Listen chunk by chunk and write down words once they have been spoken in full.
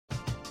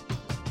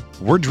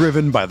We're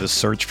driven by the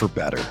search for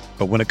better.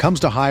 But when it comes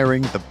to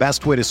hiring, the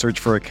best way to search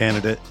for a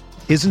candidate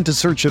isn't to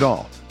search at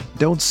all.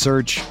 Don't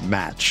search,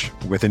 match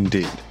with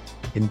Indeed.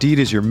 Indeed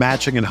is your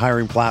matching and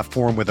hiring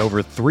platform with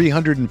over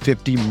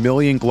 350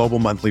 million global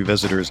monthly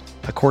visitors,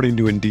 according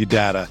to Indeed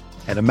data,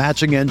 and a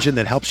matching engine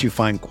that helps you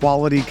find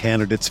quality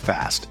candidates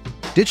fast.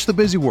 Ditch the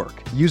busy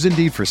work. Use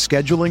Indeed for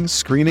scheduling,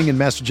 screening, and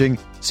messaging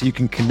so you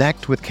can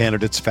connect with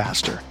candidates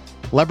faster.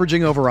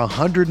 Leveraging over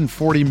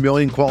 140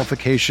 million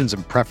qualifications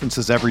and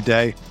preferences every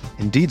day,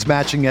 Indeed's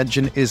matching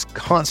engine is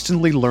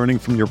constantly learning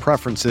from your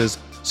preferences,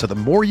 so the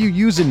more you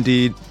use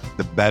Indeed,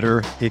 the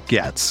better it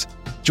gets.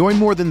 Join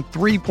more than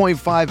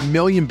 3.5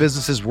 million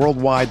businesses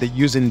worldwide that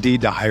use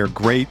Indeed to hire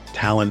great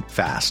talent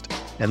fast.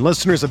 And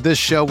listeners of this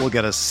show will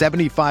get a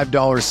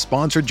 $75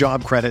 sponsored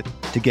job credit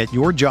to get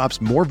your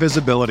jobs more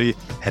visibility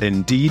at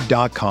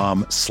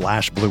Indeed.com/Blue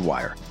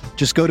Wire.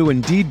 Just go to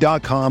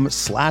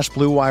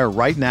Indeed.com/Blue Wire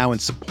right now and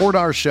support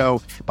our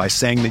show by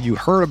saying that you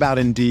heard about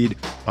Indeed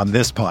on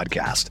this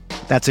podcast.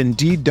 That's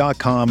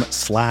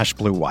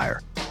Indeed.com/Blue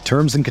Wire.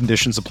 Terms and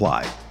conditions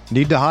apply.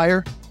 Need to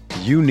hire?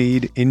 You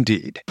need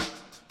Indeed.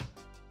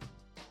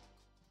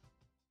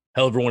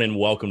 Hello, everyone, and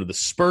welcome to the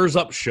Spurs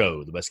Up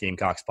Show, the best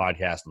Gamecocks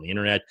podcast on the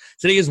internet.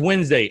 Today is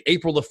Wednesday,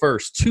 April the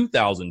 1st,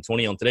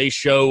 2020. On today's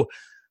show,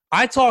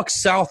 I talk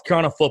South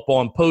Carolina football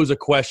and pose a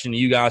question to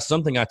you guys,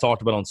 something I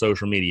talked about on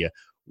social media.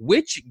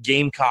 Which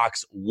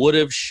Gamecocks would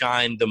have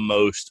shined the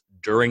most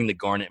during the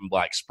Garnet and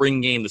Black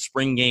spring game? The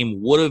spring game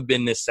would have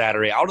been this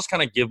Saturday. I'll just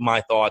kind of give my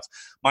thoughts,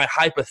 my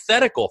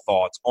hypothetical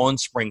thoughts on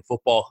spring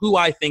football, who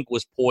I think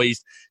was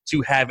poised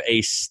to have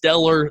a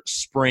stellar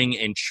spring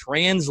and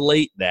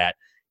translate that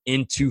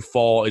into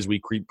fall as we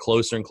creep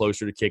closer and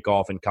closer to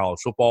kickoff in college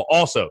football.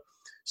 Also,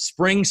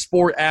 spring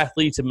sport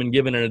athletes have been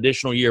given an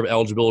additional year of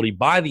eligibility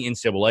by the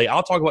NCAA.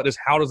 I'll talk about this.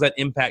 How does that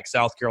impact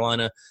South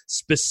Carolina,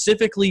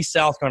 specifically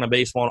South Carolina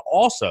baseball, and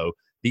also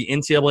the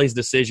NCAA's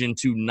decision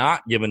to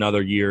not give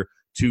another year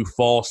to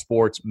fall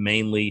sports,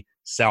 mainly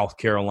South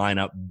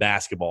Carolina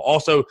basketball.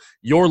 Also,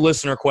 your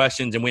listener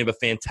questions, and we have a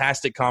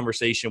fantastic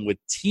conversation with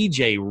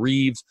TJ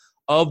Rives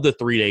of the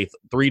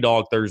Three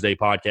Dog Thursday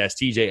podcast.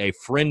 TJ, a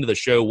friend of the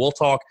show. We'll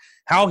talk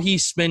how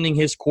he's spending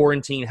his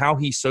quarantine, how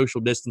he's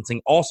social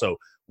distancing. Also,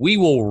 we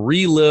will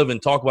relive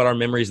and talk about our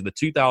memories of the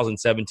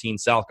 2017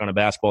 South Carolina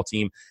basketball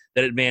team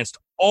that advanced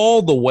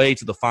all the way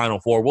to the Final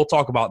Four. We'll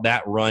talk about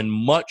that run,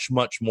 much,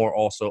 much more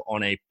also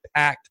on a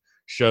packed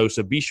show.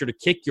 So be sure to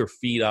kick your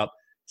feet up,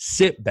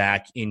 sit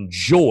back,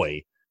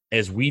 enjoy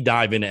as we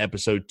dive into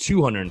episode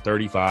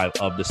 235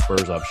 of the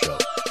Spurs Up Show.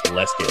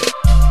 Let's get it.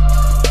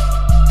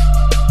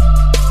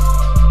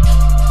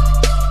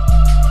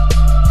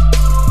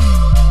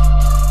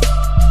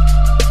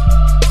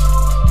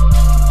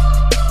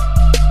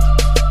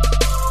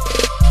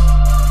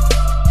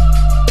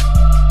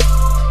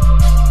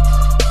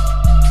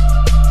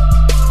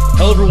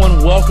 Hello,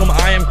 everyone. Welcome.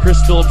 I am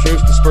Chris Phillips,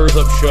 host of the Spurs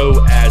Up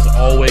Show. As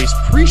always,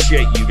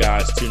 appreciate you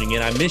guys tuning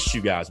in. I miss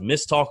you guys.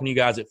 Miss talking to you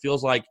guys. It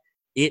feels like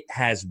it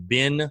has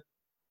been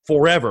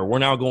forever. We're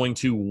now going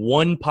to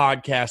one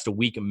podcast a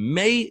week.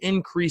 May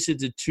increase it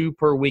to two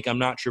per week. I'm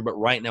not sure, but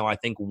right now I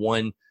think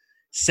one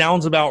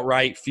sounds about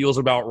right, feels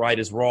about right,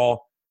 as we're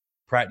all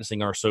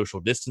practicing our social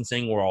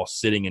distancing. We're all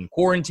sitting in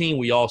quarantine.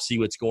 We all see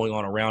what's going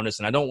on around us,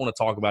 and I don't want to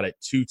talk about it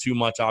too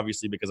much,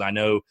 obviously, because I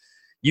know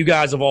you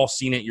guys have all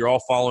seen it. You're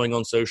all following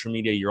on social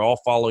media. You're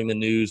all following the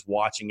news,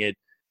 watching it,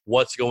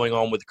 what's going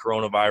on with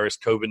coronavirus,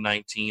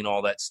 COVID-19,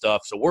 all that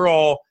stuff. So we're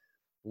all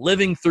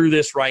living through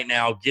this right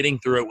now, getting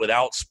through it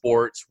without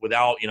sports,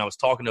 without, I was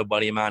talking to a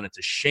buddy of mine. It's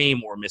a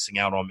shame we're missing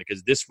out on,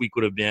 because this week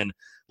would have been,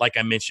 like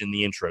I mentioned in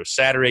the intro,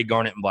 Saturday,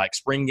 Garnet and Black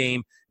spring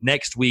game.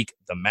 Next week,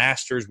 the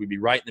Masters. We'd be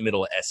right in the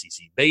middle of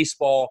SEC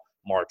baseball,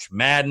 March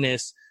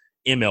Madness,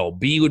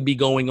 MLB would be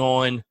going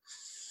on.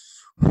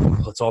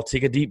 Let's all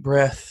take a deep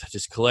breath,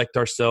 just collect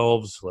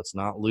ourselves. Let's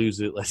not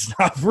lose it. Let's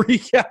not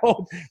freak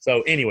out.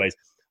 So anyways,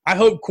 I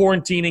hope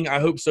quarantining,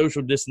 I hope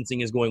social distancing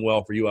is going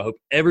well for you. I hope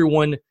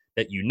everyone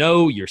that you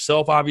know,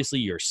 yourself, obviously,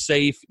 you're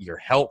safe, you're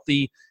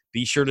healthy.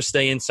 Be sure to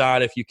stay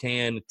inside if you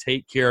can.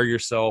 Take care of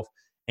yourself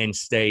and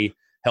stay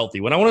healthy.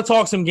 When I want to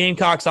talk some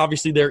Gamecocks,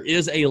 obviously there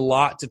is a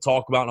lot to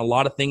talk about and a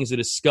lot of things to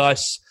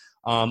discuss.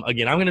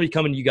 Again, I'm going to be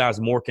coming to you guys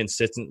more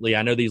consistently.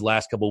 I know these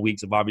last couple of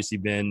weeks have obviously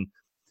been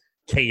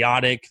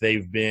chaotic.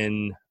 They've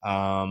been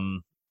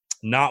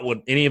not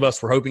what any of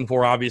us were hoping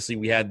for. Obviously,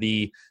 we had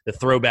the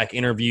throwback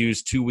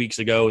interviews 2 weeks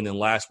ago, and then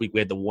last week we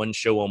had the one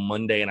show on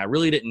Monday, and I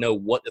really didn't know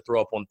what to throw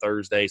up on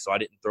Thursday, so I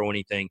didn't throw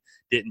anything,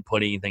 didn't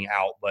put anything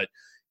out. But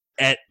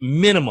at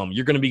minimum,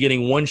 you're going to be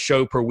getting one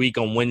show per week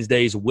on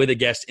Wednesdays with a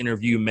guest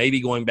interview,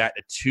 maybe going back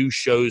to 2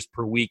 shows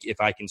per week if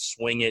I can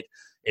swing it,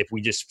 if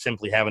we just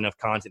simply have enough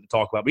content to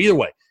talk about. But either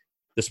way,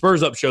 the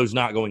Spurs Up Show is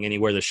not going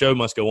anywhere. The show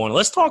must go on.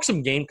 Let's talk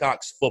some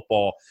Gamecocks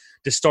football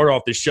to start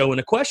off this show. And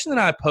a question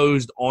that I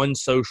posed on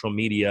social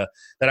media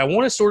that I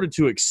want to sort of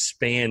to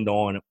expand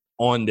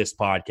on this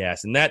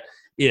podcast, and that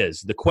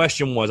is, the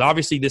question was,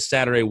 obviously this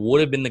Saturday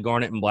would have been the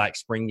Garnet and Black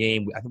spring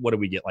game. What did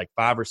we get, like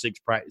 5 or 6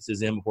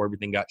 practices in before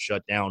everything got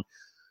shut down?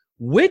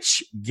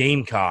 which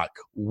Gamecock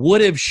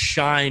would have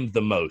shined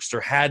the most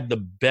or had the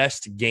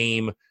best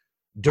game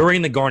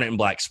during the Garnet and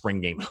Black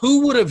spring game?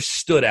 Who would have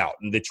stood out?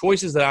 And the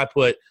choices that I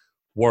put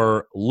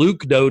were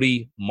Luke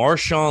Doty,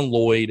 Marshawn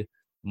Lloyd,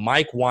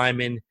 Mike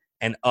Wyman,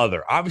 and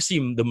other.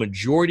 Obviously, the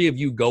majority of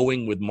you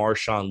going with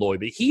Marshawn Lloyd,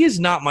 but he is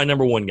not my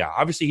number one guy.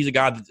 Obviously, he's a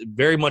guy that's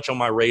very much on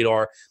my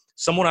radar,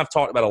 someone I've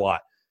talked about a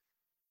lot.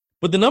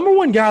 But the number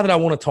one guy that I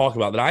want to talk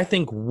about that I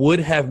think would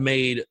have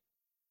made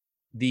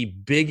the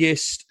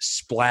biggest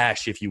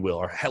splash, if you will,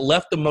 or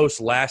left the most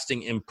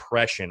lasting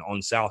impression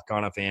on South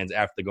Carolina fans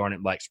after the Garnet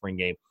and Black spring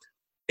game,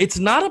 it's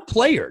not a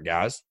player,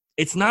 guys.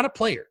 It's not a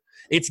player.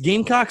 It's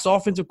Gamecock's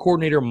offensive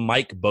coordinator,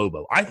 Mike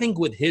Bobo. I think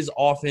with his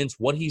offense,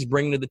 what he's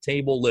bringing to the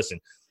table,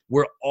 listen,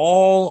 we're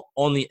all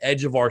on the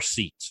edge of our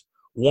seats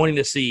wanting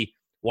to see,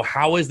 well,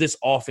 how is this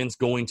offense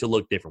going to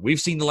look different? We've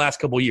seen the last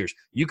couple of years.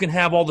 You can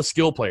have all the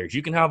skill players.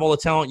 You can have all the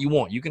talent you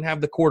want. You can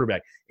have the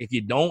quarterback. If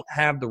you don't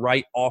have the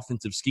right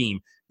offensive scheme,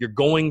 you're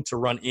going to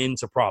run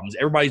into problems.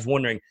 Everybody's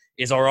wondering,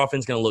 is our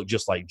offense going to look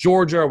just like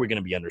Georgia? Are we going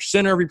to be under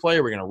center every play?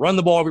 Are we going to run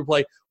the ball every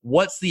play?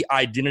 What's the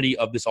identity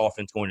of this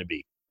offense going to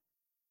be?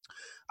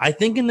 I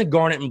think in the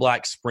Garnet and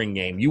Black spring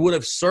game, you would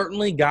have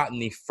certainly gotten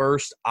the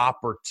first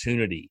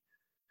opportunity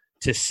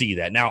to see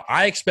that. Now,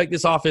 I expect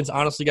this offense,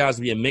 honestly, guys,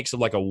 to be a mix of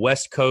like a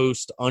West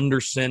Coast under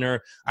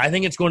center. I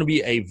think it's going to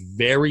be a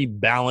very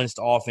balanced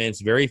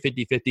offense, very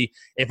 50-50.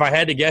 If I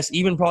had to guess,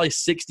 even probably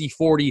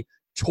 60-40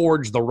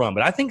 towards the run.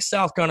 But I think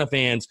South Carolina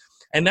fans,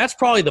 and that's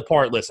probably the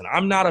part, listen,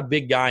 I'm not a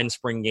big guy in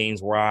spring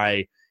games where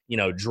I,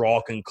 draw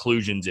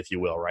conclusions, if you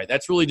will, right?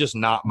 That's really just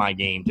not my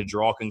game, to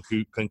draw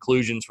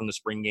conclusions from the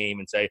spring game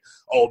and say,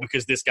 oh,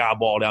 because this guy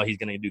balled out, he's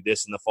going to do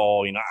this in the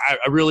fall.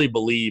 I really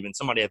believe, and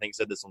somebody I think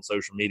said this on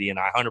social media, and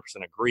I 100%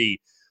 agree,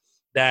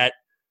 that,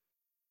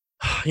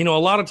 a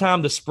lot of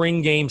time the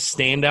spring game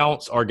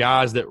standouts are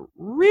guys that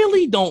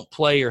really don't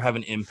play or have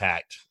an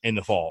impact in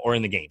the fall or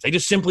in the games. They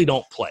just simply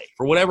don't play.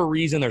 For whatever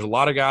reason, there's a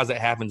lot of guys that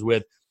happens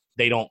with,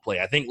 they don't play.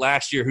 I think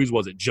last year, whose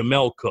was it?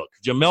 Jamel Cook.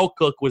 Jamel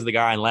Cook was the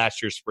guy in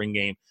last year's spring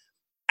game.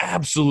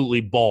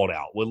 Absolutely balled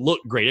out. Would look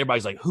great.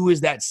 Everybody's like, who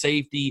is that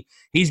safety?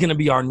 He's going to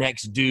be our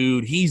next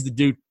dude. He's the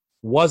dude.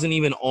 Wasn't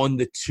even on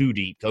the 2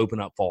 deep to open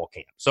up fall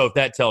camp. So if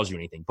that tells you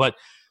anything. But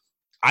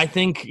I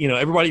think,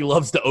 everybody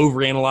loves to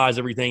overanalyze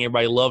everything.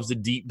 Everybody loves to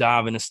deep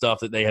dive into stuff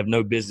that they have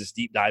no business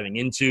deep diving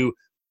into.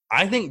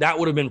 I think that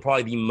would have been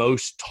probably the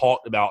most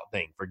talked about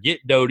thing. Forget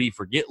Doty,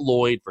 forget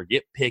Lloyd,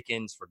 forget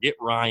Pickens, forget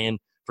Ryan,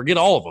 forget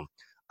all of them.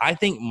 I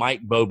think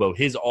Mike Bobo,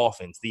 his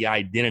offense, the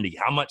identity,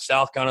 how much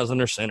South Carolina's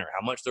under center,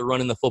 how much they're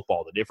running the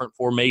football, the different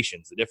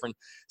formations, the different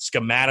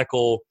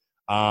schematical,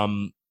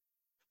 how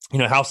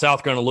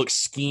South Carolina looks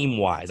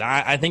scheme-wise.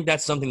 I think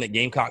that's something that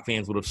Gamecock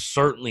fans would have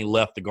certainly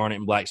left the Garnet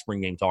and Black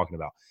spring game talking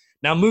about.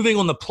 Now, moving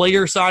on the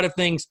player side of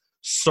things,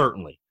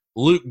 certainly.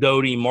 Luke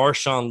Doty,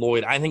 Marshawn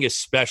Lloyd, I think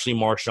especially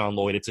Marshawn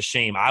Lloyd. It's a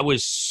shame. I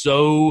was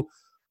so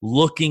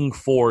looking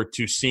forward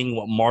to seeing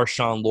what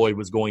Marshawn Lloyd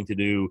was going to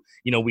do.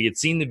 We had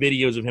seen the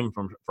videos of him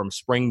from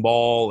spring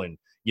ball and,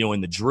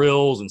 in the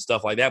drills and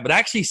stuff like that, but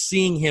actually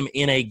seeing him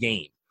in a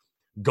game,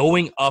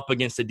 going up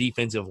against the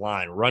defensive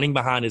line, running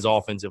behind his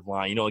offensive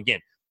line,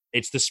 again,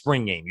 it's the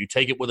spring game. You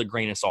take it with a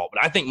grain of salt.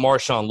 But I think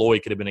Marshawn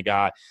Lloyd could have been a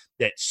guy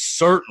that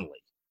certainly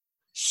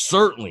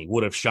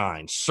would have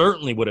shined,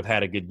 certainly would have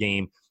had a good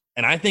game.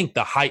 And I think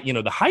the height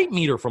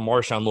meter from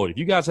Marshawn Lloyd, if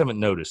you guys haven't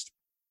noticed,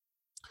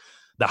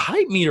 the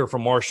height meter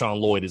from Marshawn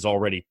Lloyd is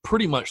already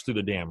pretty much through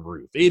the damn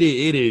roof.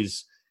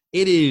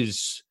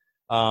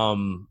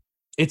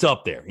 It's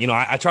up there.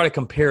 I try to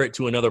compare it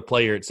to another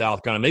player at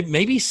South Carolina.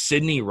 Maybe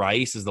Sidney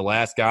Rice is the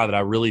last guy that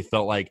I really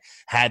felt like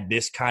had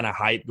this kind of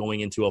hype going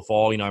into a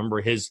fall. I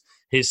remember his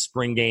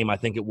spring game. I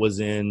think it was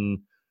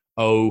in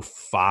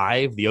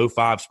 05, the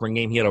 05 spring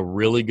game. He had a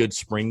really good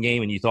spring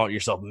game, and you thought to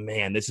yourself,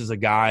 man, this is a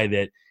guy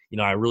that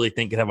I really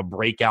think could have a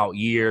breakout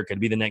year, could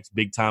be the next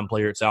big-time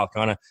player at South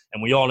Carolina.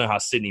 And we all know how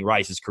Sidney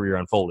Rice's career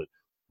unfolded.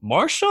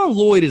 Marshawn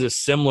Lloyd is a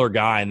similar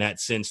guy in that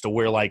sense to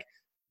where,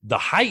 the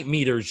height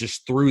meter is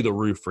just through the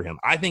roof for him.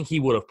 I think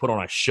he would have put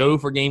on a show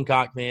for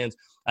Gamecock fans.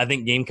 I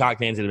think Gamecock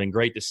fans would have been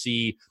great to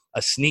see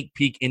a sneak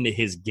peek into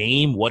his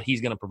game, what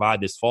he's going to provide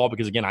this fall,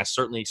 because, again, I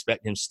certainly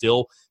expect him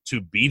still to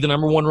be the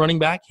number one running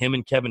back, him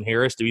and Kevin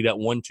Harris to be that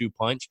 1-2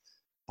 punch.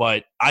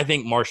 But I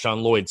think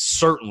Marshawn Lloyd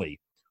certainly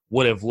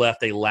would have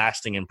left a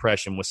lasting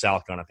impression with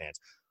South Carolina fans.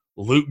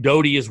 Luke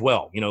Doty as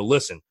well.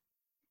 Listen,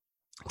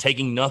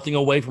 taking nothing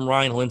away from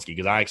Ryan Holinsky,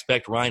 because I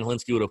expect Ryan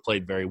Holinsky would have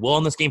played very well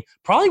in this game.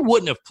 Probably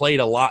wouldn't have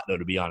played a lot, though,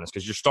 to be honest,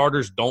 because your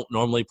starters don't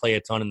normally play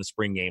a ton in the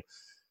spring game.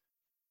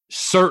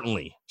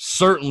 Certainly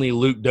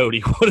Luke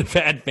Doty would have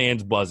had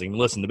fans buzzing.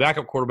 Listen, the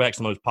backup quarterback's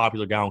the most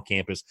popular guy on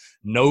campus,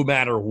 no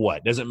matter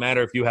what. Doesn't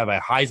matter if you have a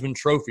Heisman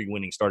Trophy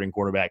winning starting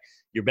quarterback.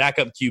 Your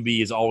backup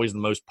QB is always the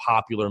most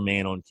popular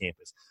man on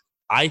campus.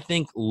 I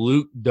think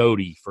Luke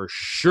Doty for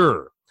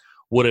sure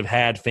would have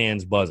had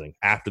fans buzzing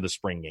after the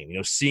spring game.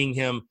 Seeing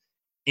him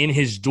in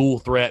his dual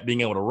threat,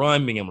 being able to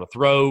run, being able to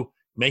throw,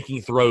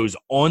 making throws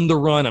on the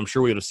run. I'm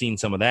sure we would have seen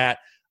some of that.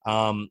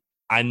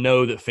 I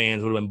know that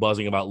fans would have been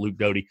buzzing about Luke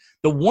Doty.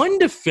 The one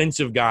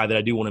defensive guy that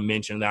I do want to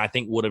mention that I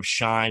think would have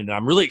shined, and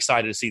I'm really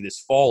excited to see this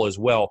fall as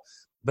well,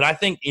 but I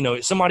think,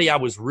 somebody I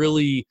was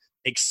really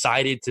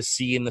excited to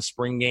see in the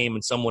spring game,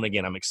 and someone,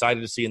 again, I'm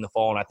excited to see in the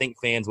fall, and I think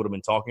fans would have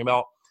been talking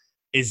about,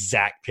 is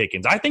Zach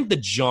Pickens. I think the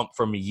jump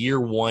from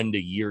year 1 to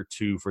year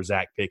 2 for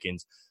Zach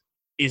Pickens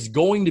is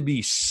going to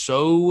be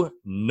so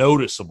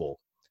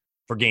noticeable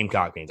for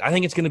Gamecock fans. I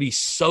think it's going to be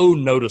so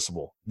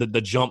noticeable, the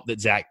jump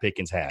that Zach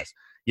Pickens has.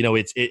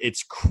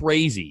 It's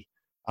crazy.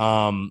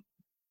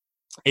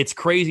 It's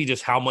crazy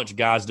just how much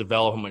guys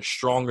develop, how much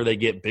stronger they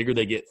get, bigger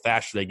they get,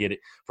 faster they get it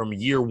from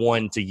year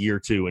 1 to year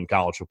 2 in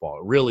college football.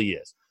 It really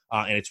is.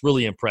 And it's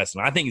really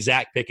impressive. I think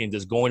Zach Pickens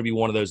is going to be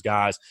one of those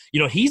guys.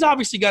 He's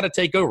obviously got to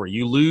take over.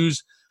 You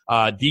lose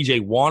DJ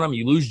Wanham,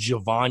 you lose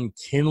Javon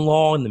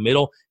Kinlaw in the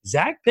middle.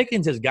 Zach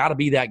Pickens has got to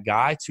be that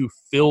guy to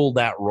fill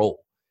that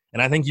role.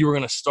 And I think you were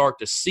going to start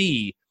to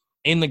see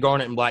in the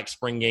Garnet and Black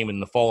spring game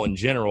and the fall in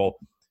general,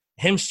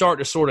 him start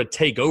to sort of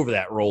take over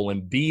that role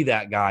and be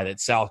that guy that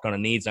South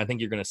Carolina needs. And I think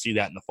you're going to see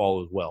that in the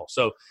fall as well.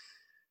 So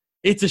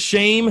it's a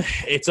shame.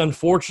 It's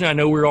unfortunate. I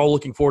know we're all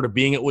looking forward to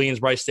being at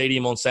Williams-Brice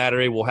Stadium on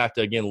Saturday. We'll have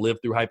to, again, live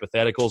through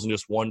hypotheticals and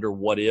just wonder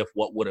what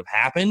would have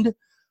happened.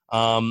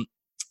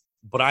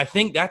 But I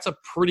think that's a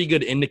pretty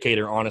good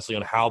indicator, honestly,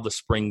 on how the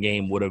spring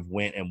game would have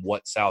went and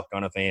what South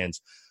Carolina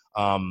fans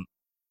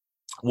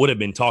would have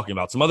been talking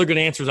about. Some other good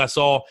answers I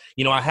saw,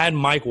 I had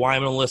Mike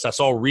Wyman on the list. I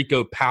saw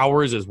Rico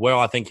Powers as well.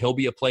 I think he'll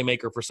be a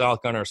playmaker for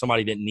South Carolina, or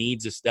somebody that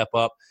needs to step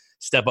up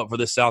for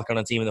this South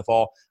Carolina team in the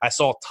fall. I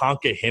saw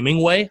Tonka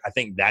Hemingway. I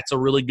think that's a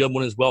really good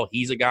one as well.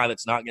 He's a guy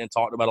that's not going to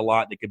talk about a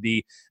lot that could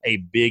be a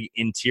big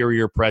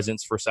interior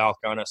presence for South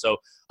Carolina. So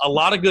a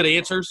lot of good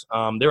answers.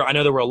 I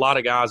know there were a lot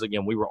of guys,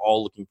 again, we were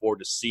all looking forward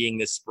to seeing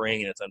this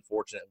spring, and it's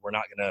unfortunate we're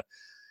not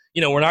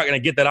going to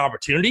get that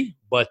opportunity,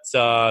 but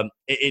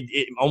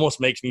it almost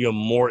makes me even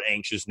more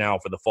anxious now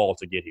for the fall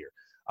to get here.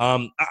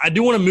 I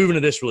do want to move into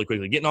this really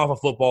quickly. Getting off of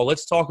football,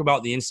 let's talk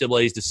about the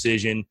NCAA's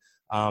decision.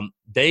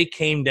 They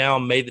came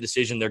down, made the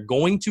decision. They're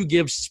going to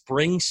give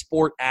spring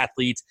sport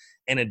athletes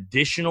an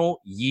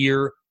additional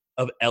year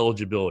of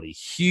eligibility.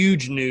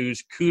 Huge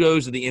news.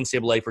 Kudos to the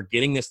NCAA for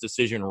getting this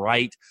decision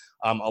right.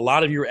 A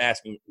lot of you are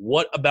asking,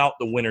 what about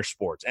the winter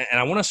sports? And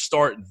I want to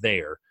start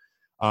there.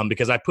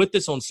 Because I put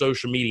this on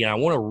social media, and I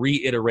want to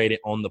reiterate it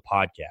on the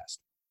podcast.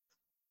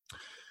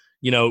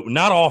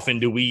 Not often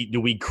do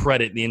we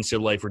credit the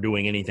NCAA for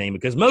doing anything,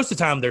 because most of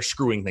the time they're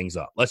screwing things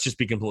up. Let's just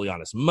be completely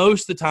honest.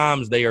 Most of the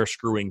times they are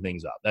screwing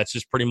things up. That's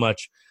just pretty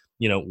much,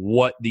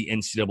 what the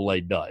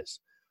NCAA does.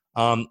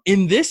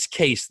 In this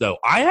case, though,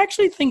 I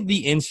actually think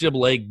the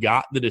NCAA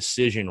got the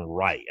decision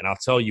right, and I'll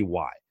tell you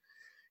why.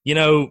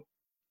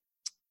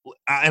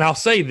 And I'll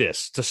say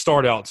this to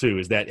start out, too,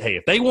 is that, hey,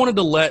 if they wanted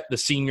to let the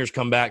seniors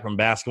come back from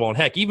basketball, and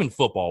heck, even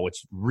football,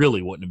 which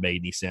really wouldn't have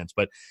made any sense,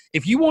 but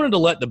if you wanted to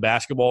let the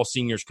basketball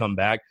seniors come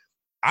back,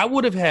 I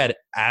would have had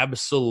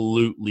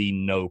absolutely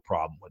no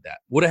problem with that.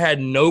 Would have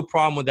had no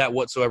problem with that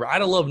whatsoever.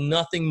 I'd have loved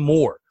nothing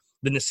more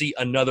than to see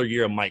another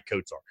year of Mike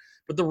Kotsar.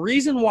 But the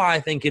reason why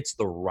I think it's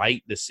the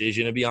right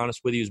decision, to be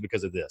honest with you, is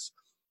because of this.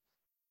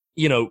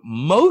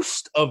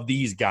 Most of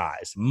these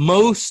guys,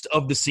 most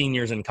of the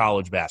seniors in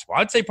college basketball,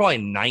 I'd say probably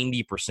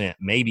 90%,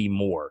 maybe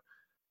more,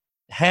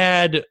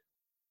 had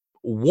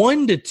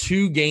 1 to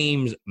 2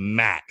 games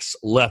max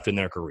left in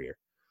their career.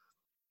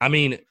 I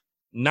mean,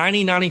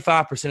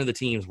 95% of the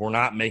teams were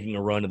not making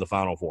a run to the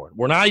Final Four.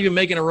 We're not even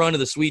making a run to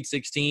the Sweet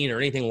 16 or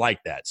anything like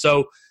that.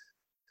 So,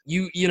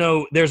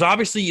 there's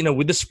obviously,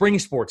 with the spring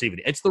sports even,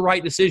 it's the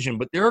right decision,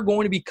 but there are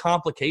going to be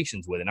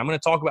complications with it. And I'm going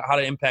to talk about how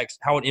it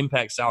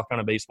impacts South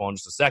Carolina baseball in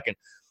just a second.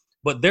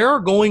 But there are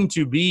going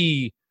to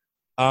be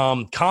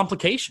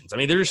complications. I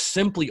mean, there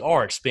simply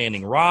are.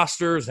 Expanding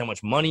rosters, how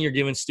much money you're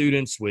giving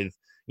students with,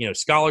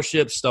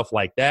 scholarships, stuff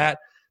like that.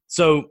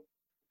 So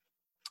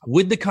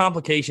with the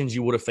complications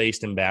you would have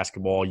faced in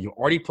basketball, you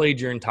already played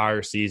your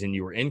entire season.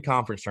 You were in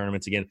conference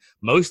tournaments. Again,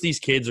 most of these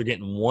kids are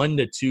getting 1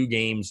 to 2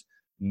 games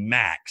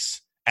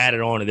max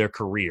added on to their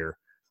career.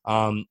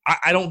 I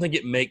don't think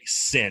it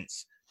makes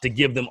sense to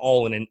give them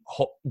all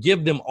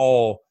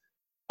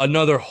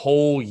another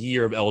whole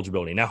year of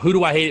eligibility. Now, who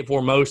do I hate it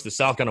for most? The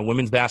South Carolina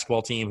women's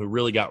basketball team, who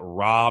really got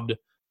robbed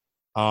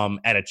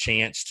at a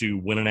chance to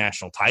win a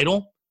national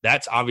title.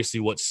 That's obviously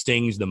what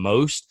stings the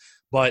most.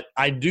 But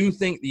I do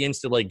think the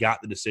NCAA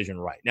got the decision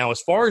right. Now,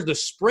 as far as the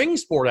spring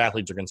sport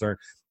athletes are concerned,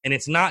 and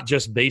it's not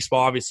just baseball.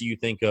 Obviously, you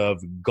think of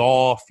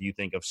golf, you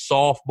think of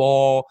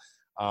softball.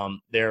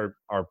 There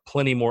are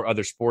plenty more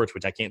other sports,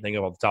 which I can't think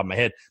of off the top of my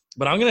head.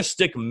 But I'm going to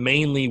stick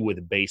mainly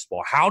with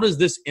baseball. How does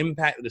this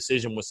impact the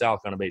decision with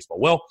South Carolina baseball?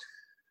 Well,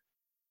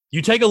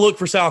 you take a look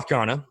for South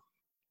Carolina,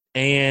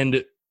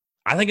 and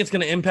I think it's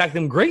going to impact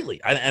them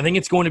greatly. I think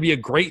it's going to be a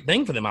great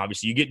thing for them,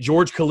 obviously. You get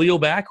George Khalil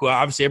back, who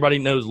obviously everybody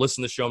knows,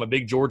 listen to the show. I'm a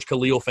big George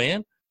Khalil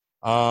fan.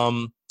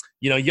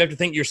 You have to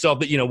think to yourself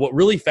that, what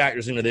really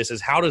factors into this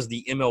is how does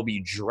the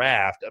MLB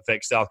draft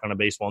affect South Carolina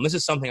baseball? And this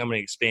is something I'm going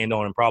to expand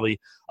on in probably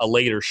a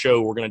later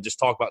show. We're going to just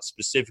talk about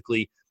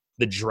specifically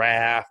the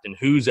draft and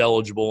who's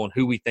eligible and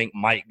who we think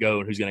might go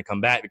and who's going to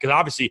come back. Because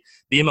obviously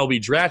the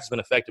MLB draft has been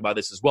affected by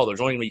this as well. There's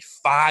only going to be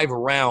 5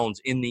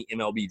 rounds in the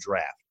MLB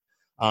draft.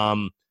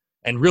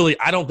 And really,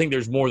 I don't think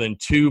there's more than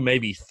 2,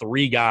 maybe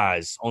 3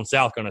 guys on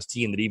South Carolina's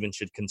team that even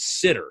should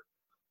consider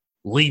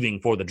leaving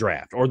for the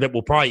draft or that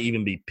will probably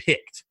even be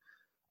picked.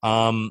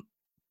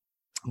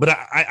 But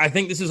I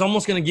think this is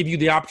almost going to give you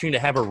the opportunity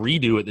to have a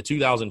redo at the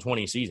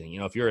 2020 season. You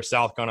know, if you're a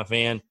South Carolina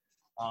fan,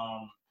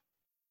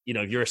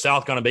 if you're a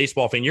South Carolina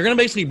baseball fan, you're going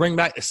to basically bring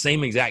back the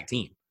same exact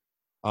team.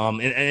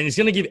 And it's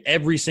going to give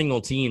every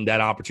single team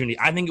that opportunity.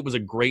 I think it was a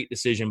great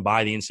decision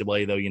by the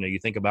NCAA, though. You know, you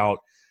think about,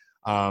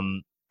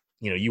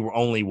 you were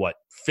only,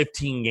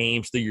 15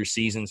 games through your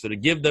season. So to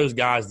give those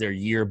guys their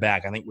year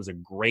back, I think was a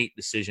great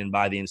decision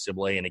by the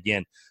NCAA. And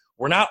again,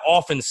 we're not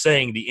often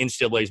saying the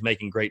NCAA is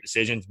making great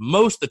decisions.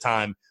 Most of the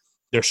time,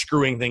 they're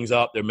screwing things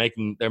up. They're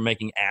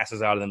making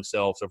asses out of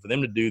themselves. So for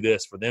them to do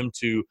this, for them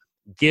to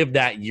give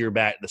that year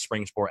back to the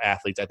spring sport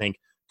athletes, I think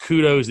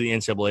kudos to the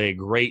NCAA. A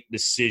great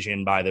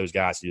decision by those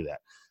guys to do that.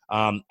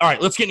 All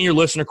right, let's get into your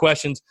listener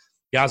questions.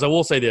 Guys, I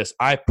will say this.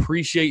 I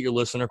appreciate your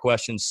listener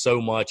questions so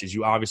much. As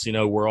you obviously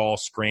know, we're all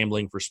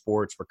scrambling for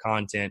sports, for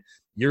content.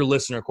 Your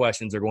listener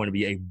questions are going to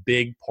be a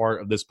big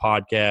part of this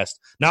podcast.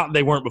 Not that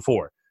they weren't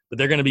before, but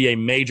they're going to be a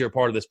major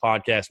part of this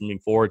podcast moving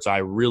forward. So I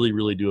really,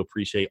 really do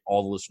appreciate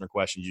all the listener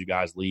questions you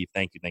guys leave.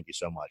 Thank you. Thank you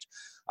so much.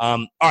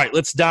 All right,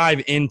 let's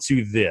dive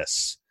into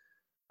this.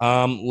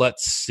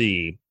 Let's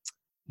see.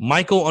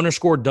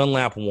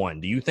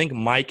 Michael_Dunlap1. Do you think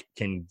Mike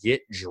can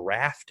get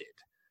drafted?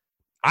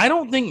 I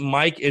don't think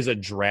Mike is a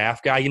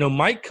draft guy. You know,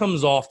 Mike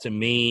comes off to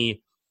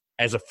me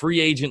as a free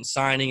agent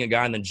signing, a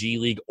guy in the G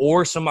League,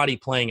 or somebody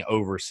playing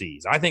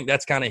overseas. I think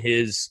that's kind of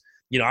his,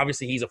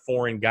 obviously he's a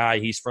foreign guy.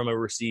 He's from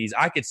overseas.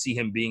 I could see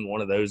him being one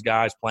of those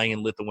guys playing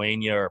in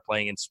Lithuania or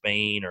playing in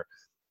Spain or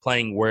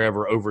playing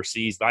wherever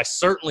overseas. But I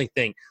certainly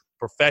think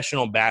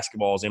professional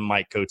basketball is in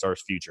Mike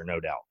Kotsar's future, no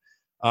doubt.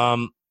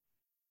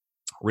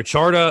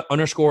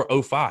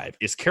 Richarda_05.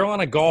 Is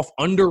Carolina Golf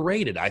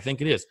underrated? I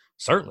think it is.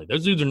 Certainly.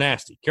 Those dudes are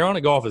nasty.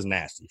 Carolina Golf is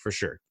nasty, for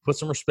sure. Put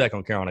some respect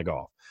on Carolina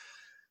Golf.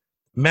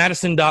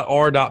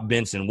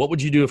 Madison.R.Benson. What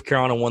would you do if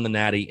Carolina won the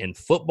Natty in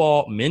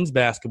football, men's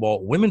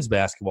basketball, women's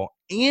basketball,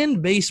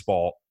 and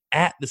baseball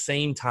at the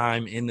same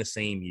time in the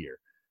same year?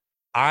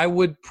 I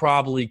would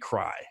probably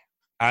cry.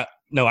 I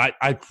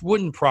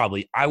wouldn't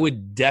probably. I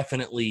would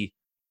definitely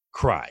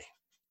cry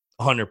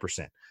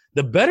 100%.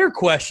 The better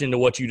question to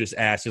what you just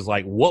asked is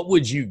what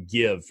would you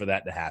give for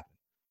that to happen?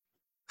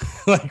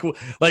 like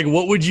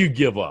what would you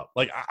give up?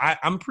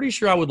 I'm pretty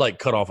sure I would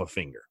cut off a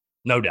finger,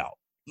 no doubt,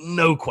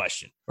 no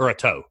question, or a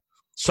toe,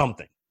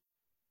 something.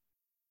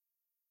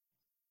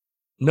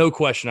 No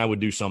question, I would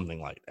do something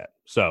like that.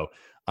 So,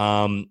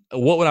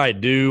 what would I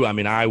do? I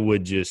mean, I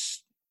would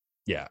just,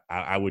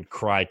 I would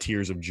cry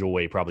tears of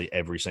joy probably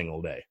every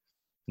single day,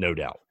 no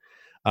doubt.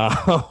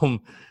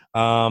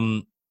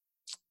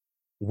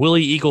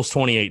 Willie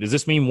 =28. Does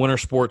this mean winter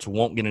sports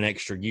won't get an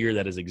extra year?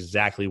 That is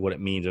exactly what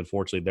it means.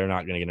 Unfortunately, they're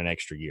not going to get an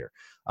extra year.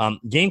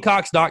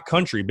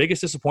 Gamecocks.country.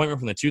 Biggest disappointment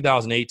from the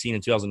 2018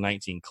 and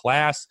 2019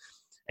 class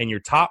and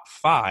your top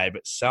 5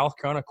 South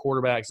Carolina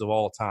quarterbacks of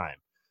all time.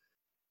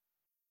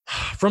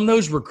 From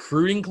those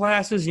recruiting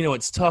classes,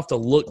 it's tough to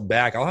look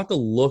back. I'll have to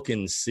look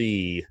and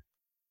see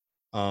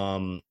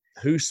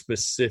who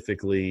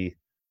specifically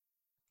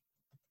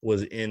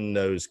was in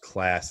those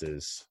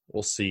classes.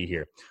 We'll see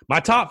here. My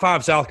top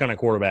 5 South Carolina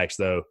quarterbacks,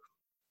 though,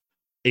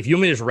 if you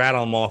want me to just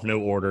rattle them off, no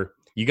order,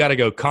 you got to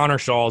go Connor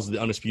Shaw's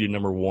the undisputed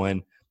number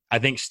 1. I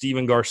think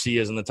Steven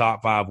Garcia's in the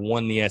top 5,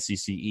 won the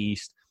SEC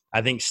East.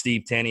 I think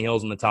Steve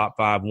Tannehill's in the top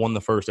 5, won the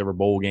first ever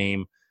bowl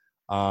game.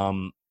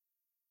 I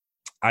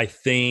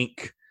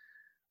think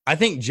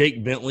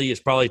Jake Bentley is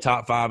probably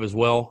top 5 as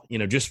well.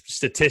 Just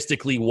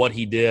statistically what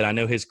he did. I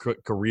know his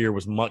career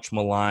was much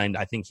maligned.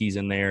 I think he's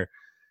in there.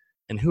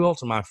 And who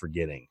else am I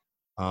forgetting?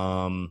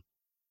 I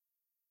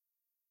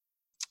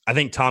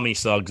think Tommy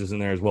Suggs is in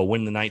there as well,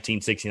 win the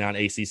 1969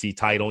 ACC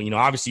title.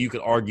 Obviously you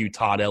could argue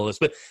Todd Ellis.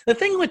 But the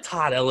thing with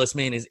Todd Ellis,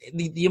 man, is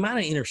the amount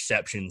of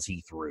interceptions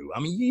he threw. I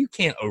mean, you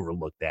can't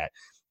overlook that.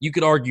 You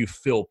could argue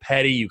Phil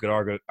Petty. You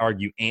could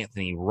argue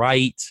Anthony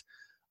Wright.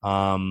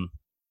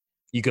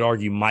 You could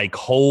argue Mike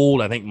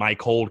Hold. I think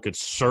Mike Hold could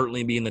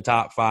certainly be in the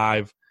top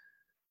 5.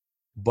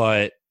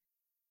 But,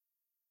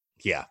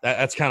 yeah,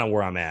 that's kind of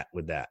where I'm at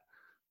with that.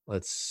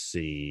 Let's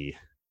see.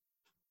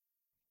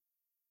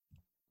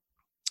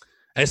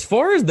 As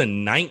far as the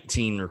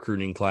 19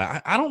 recruiting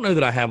class, I don't know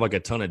that I have a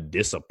ton of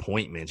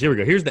disappointments. Here we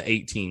go. Here's the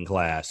 18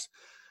 class.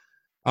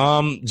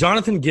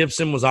 Jonathan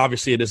Gibson was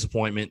obviously a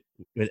disappointment.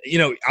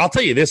 I'll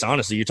tell you this,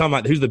 honestly. You're talking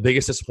about who's the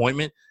biggest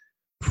disappointment?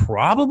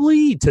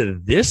 Probably to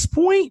this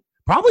point,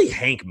 probably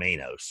Hank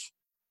Manos.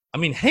 I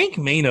mean, Hank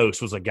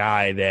Manos was a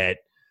guy that,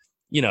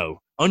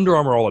 Under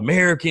Armour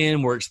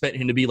All-American. We're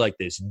expecting him to be like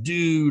this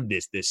dude,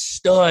 this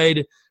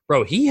stud.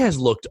 Bro, he has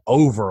looked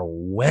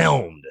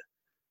overwhelmed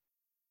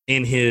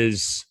in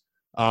his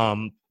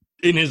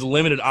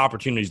limited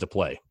opportunities to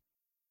play.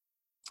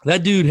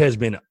 That dude has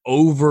been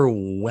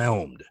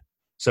overwhelmed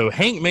So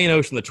Hank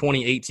Manos from the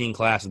 2018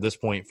 class at this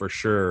point for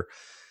sure.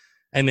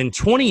 And then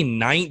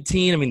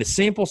 2019, I mean, the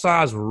sample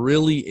size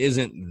really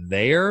isn't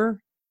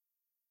there.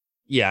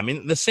 Yeah, I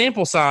mean, the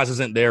sample size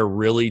isn't there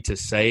really to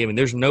say. I mean,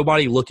 there's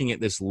nobody looking at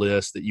this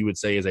list that you would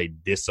say is a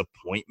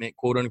disappointment,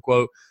 quote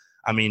unquote.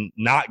 I mean,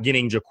 not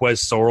getting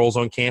Jaquez Sorrells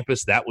on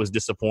campus, that was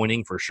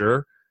disappointing for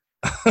sure.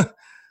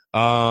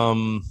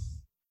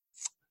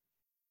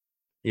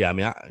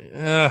 Yeah,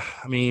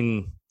 I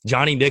mean,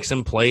 Johnny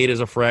Dixon played as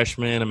a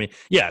freshman. I mean,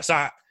 yes,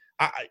 I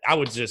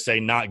would just say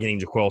not getting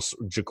Jaquez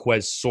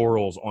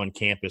Sorrells on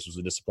campus was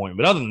a disappointment.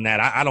 But other than that,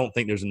 I don't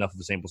think there's enough of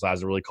a sample size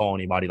to really call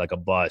anybody like a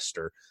bust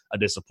or a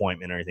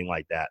disappointment or anything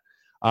like that.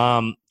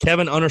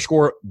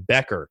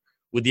 Kevin_Becker.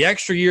 With the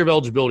extra year of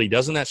eligibility,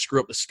 doesn't that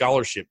screw up the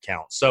scholarship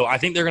count? So I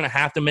think they're going to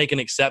have to make an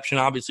exception.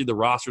 Obviously, the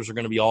rosters are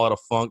going to be all out of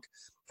funk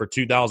for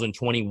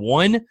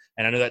 2021,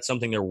 and I know that's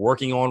something they're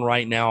working on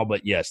right now.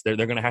 But, yes, they're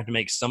going to have to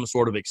make some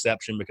sort of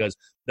exception because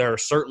there are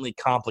certainly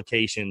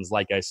complications,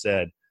 like I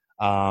said,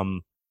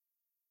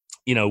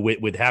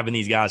 with having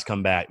these guys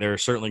come back. There are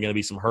certainly going to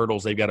be some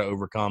hurdles they've got to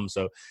overcome.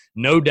 So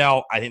no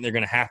doubt I think they're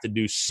going to have to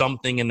do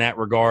something in that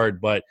regard,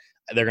 but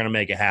they're going to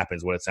make it happen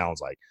is what it sounds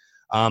like.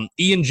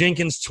 Ian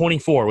Jenkins,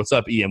 24. What's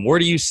up, Ian? Where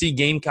do you see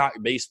Gamecock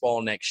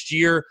baseball next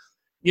year?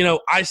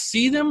 I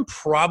see them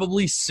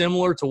probably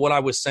similar to what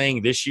I was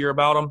saying this year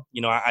about them.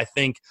 I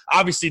think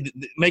obviously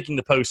making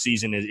the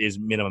postseason is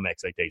minimum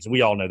expectation.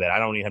 We all know that. I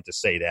don't even have to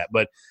say that.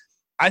 But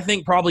I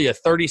think probably a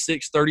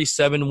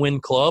 36-37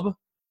 win club.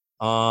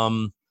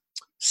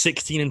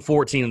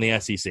 16-14 in the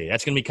SEC.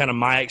 That's going to be kind of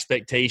my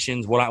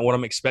expectations, what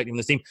I'm expecting from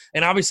this team.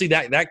 And obviously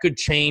that could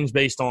change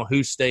based on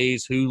who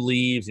stays, who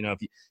leaves.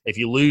 If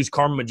you lose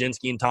Carmen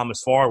Majinski and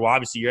Thomas Farr, well,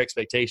 obviously your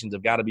expectations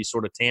have got to be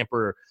sort of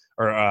tempered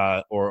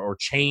or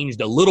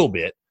changed a little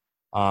bit,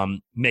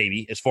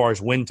 maybe as far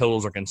as win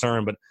totals are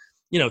concerned. But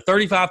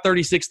 35,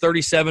 36,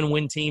 37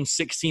 win team,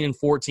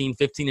 16-14,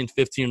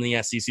 15-15 in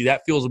the SEC.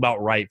 That feels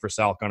about right for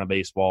South Carolina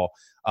baseball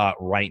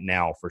right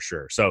now for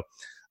sure. So.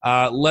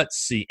 Let's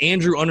see.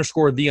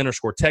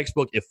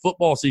 Andrew_the_textbook. If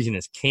football season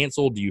is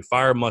canceled, do you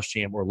fire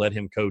Muschamp or let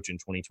him coach in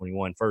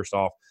 2021? First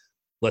off,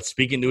 let's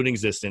speak into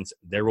existence.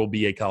 There will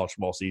be a college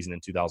football season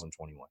in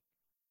 2021.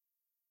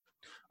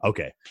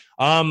 Okay.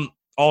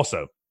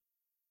 Also,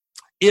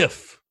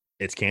 if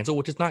it's canceled,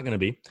 which it's not going to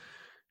be,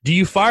 do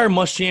you fire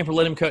Muschamp or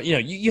let him coach?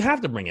 You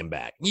have to bring him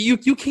back.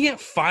 You can't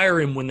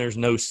fire him when there's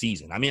no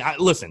season. I mean,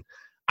 listen.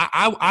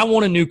 I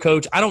want a new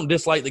coach. I don't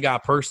dislike the guy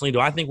personally.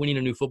 Do I think we need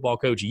a new football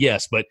coach?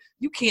 Yes, but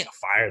you can't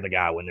fire the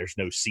guy when there's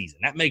no season.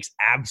 That makes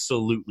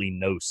absolutely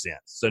no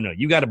sense. So, no,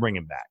 you got to bring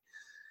him back.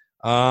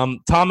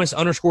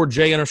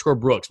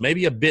 Thomas_J_Brooks.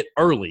 Maybe a bit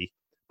early,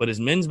 but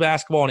is men's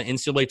basketball an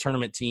NCAA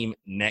tournament team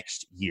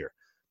next year?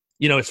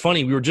 It's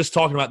funny. We were just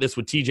talking about this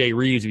with TJ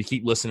Rives. If you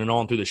keep listening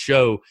on through the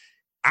show,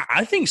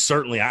 I think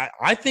certainly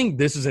I think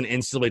this is an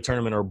NCAA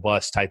tournament or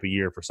bust type of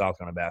year for South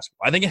Carolina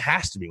basketball. I think it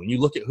has to be. When you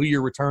look at who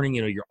you're returning,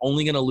 you're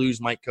only going to lose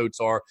Mike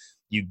Kotsar.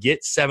 You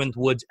get Seventh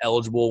Woods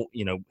eligible,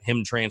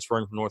 him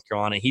transferring from North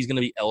Carolina. He's going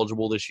to be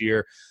eligible this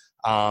year.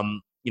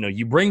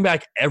 You bring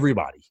back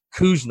everybody.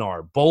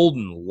 Kuznar,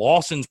 Bolden,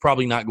 Lawson's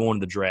probably not going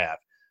to the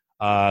draft.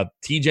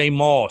 TJ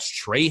Moss,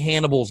 Trey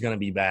Hannibal's going to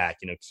be back.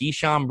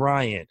 Keyshawn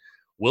Bryant,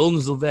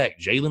 Williams Levesque,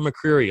 Jalen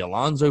McCreary,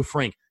 Alonzo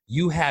Frank.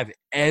 You have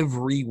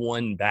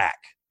everyone back,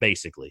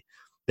 basically.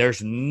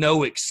 There's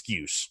no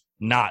excuse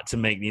not to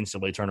make the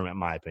NCAA tournament, in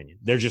my opinion.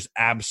 There's just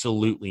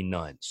absolutely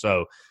none.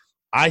 So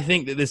I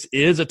think that this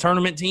is a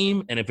tournament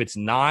team, and if it's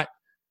not,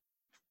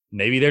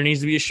 maybe there needs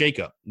to be a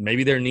shakeup.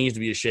 Maybe there needs to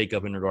be a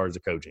shakeup in regards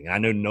to coaching. And I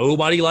know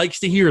nobody likes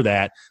to hear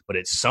that, but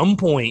at some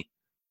point,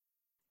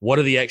 what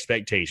are the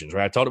expectations,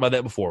 right? I talked about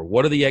that before.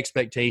 What are the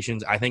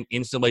expectations? I think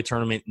NCAA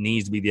tournament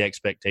needs to be the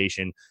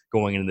expectation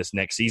going into this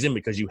next season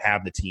because you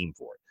have the team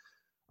for it.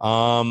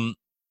 All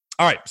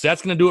right, so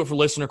that's going to do it for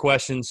listener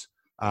questions.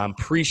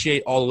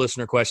 Appreciate all the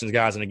listener questions,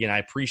 guys. And again, I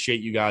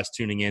appreciate you guys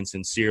tuning in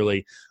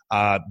sincerely.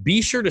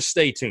 Be sure to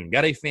stay tuned.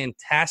 Got a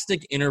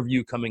fantastic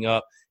interview coming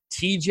up.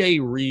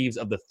 TJ Rives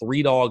of the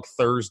Three Dog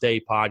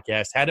Thursday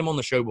podcast. Had him on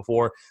the show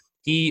before.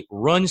 He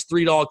runs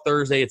Three Dog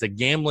Thursday. It's a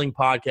gambling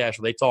podcast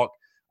where they talk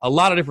a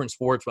lot of different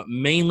sports, but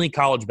mainly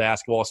college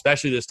basketball,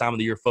 especially this time of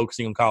the year,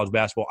 focusing on college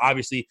basketball.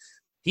 Obviously,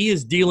 he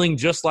is dealing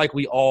just like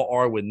we all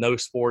are with no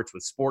sports,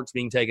 with sports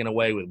being taken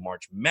away, with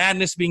March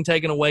Madness being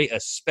taken away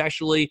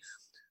especially.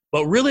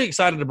 But really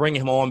excited to bring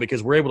him on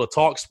because we're able to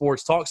talk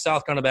sports, talk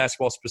South Carolina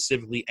basketball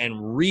specifically,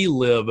 and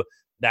relive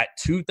that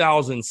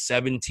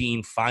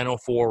 2017 Final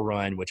Four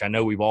run, which I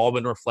know we've all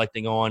been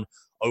reflecting on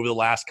over the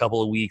last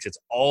couple of weeks. It's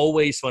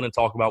always fun to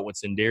talk about what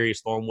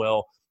Sindarius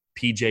Thornwell,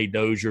 PJ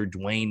Dozier,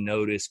 Dwayne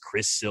Notice,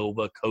 Chris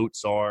Silva,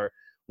 Kotsar,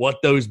 what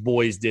those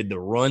boys did, the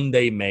run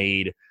they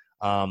made.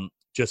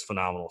 Just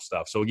phenomenal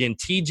stuff. So, again,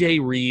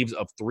 TJ Rives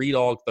of Three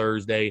Dog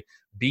Thursday.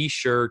 Be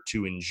sure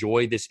to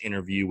enjoy this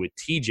interview with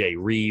TJ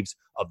Rives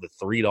of the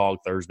Three Dog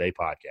Thursday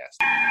podcast.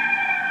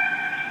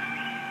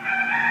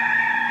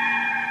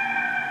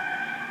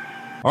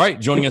 All right,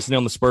 joining us today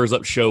on the Spurs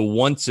Up Show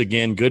once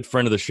again, good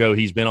friend of the show.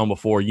 He's been on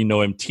before. You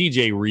know him,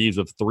 TJ Rives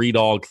of Three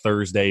Dog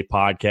Thursday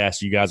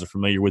podcast. You guys are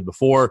familiar with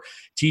before.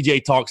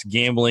 TJ talks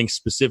gambling,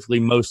 specifically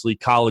mostly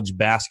college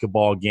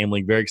basketball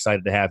gambling. Very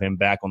excited to have him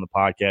back on the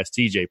podcast.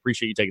 TJ,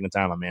 appreciate you taking the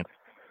time, my man.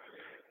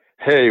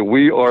 Hey,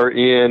 we are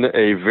in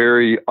a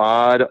very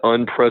odd,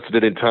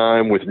 unprecedented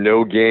time with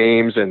no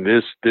games, and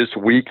this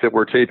week that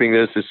we're taping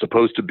this is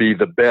supposed to be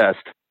the best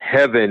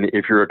heaven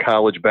if you're a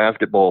college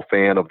basketball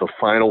fan of the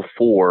Final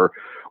Four,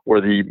 where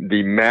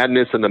the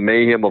madness and the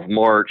mayhem of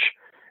March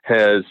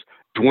has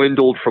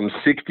dwindled from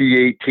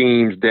 68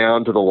 teams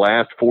down to the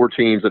last 4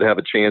 teams that have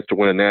a chance to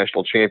win a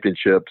national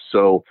championship.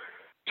 So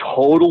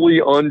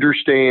totally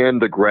understand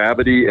the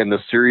gravity and the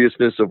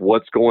seriousness of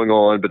what's going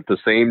on, but at the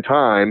same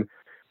time,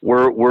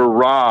 we're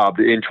robbed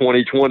in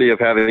 2020 of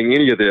having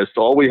any of this.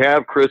 So all we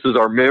have, Chris, is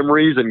our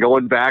memories and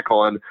going back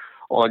on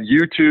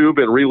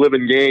YouTube and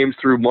reliving games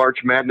through March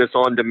Madness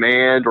on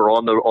demand or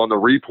on the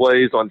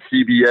replays on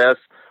CBS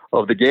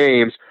of the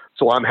games.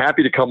 So I'm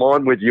happy to come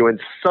on with you, and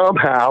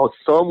somehow,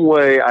 some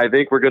way, I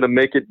think we're going to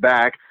make it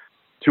back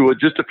to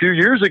just a few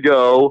years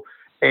ago,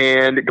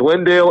 and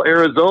Glendale,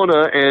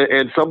 Arizona,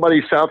 and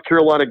somebody South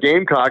Carolina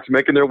Gamecocks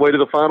making their way to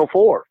the Final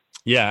Four.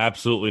 Yeah,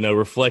 absolutely. No,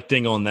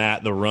 reflecting on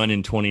that, the run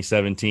in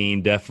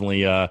 2017,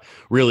 definitely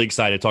really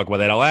excited to talk about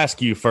that. I'll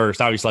ask you first,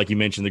 obviously, like you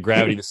mentioned, the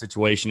gravity of the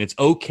situation. It's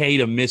okay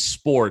to miss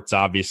sports,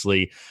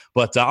 obviously,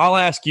 but I'll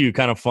ask you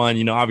kind of fun.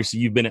 You know, obviously,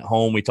 you've been at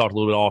home. We talked a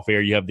little bit off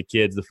air. You have the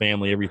kids, the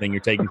family, everything.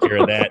 You're taking care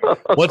of that.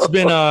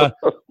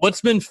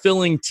 What's been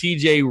filling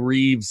TJ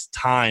Rives'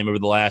 time over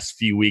the last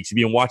few weeks? Have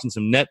you been watching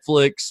some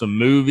Netflix, some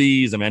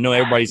movies? I mean, I know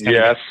everybody's kind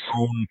of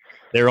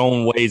their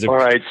own ways of. All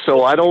right,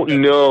 so I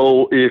don't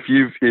know if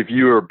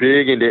you are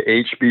big into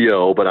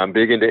HBO, but I'm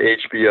big into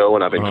HBO,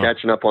 and I've been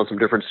catching up on some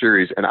different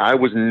series. And I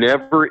was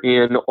never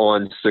in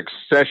on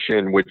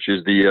Succession, which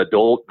is the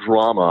adult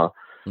drama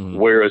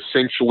where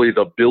essentially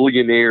the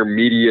billionaire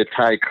media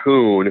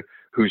tycoon,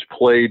 who's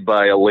played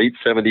by a late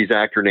 70s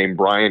actor named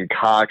Brian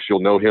Cox. You'll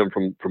know him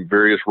from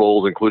various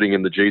roles, including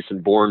in the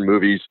Jason Bourne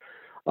movies,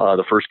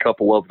 the first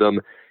couple of them.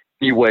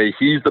 Anyway,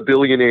 he's the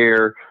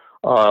billionaire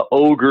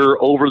ogre,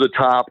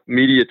 over-the-top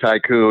media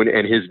tycoon,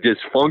 and his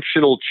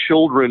dysfunctional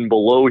children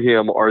below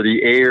him are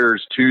the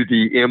heirs to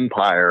the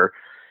empire.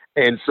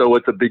 And so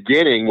at the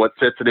beginning, what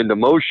sets it into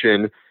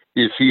motion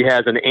is he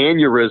has an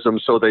aneurysm,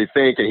 so they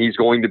think, and he's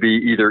going to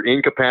be either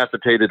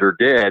incapacitated or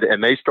dead,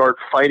 and they start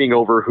fighting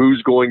over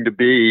who's going to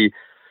be,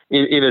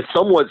 in a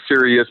somewhat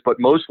serious but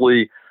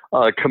mostly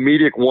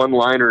comedic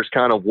one-liners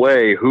kind of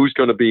way, who's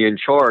going to be in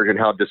charge and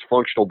how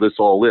dysfunctional this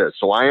all is.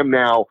 So I am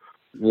now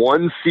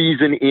one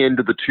season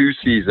into the 2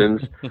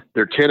 seasons.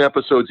 They're 10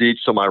 episodes each.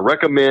 So my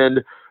recommend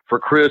for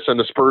Chris and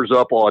the Spurs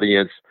Up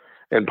audience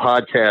and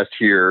podcast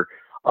here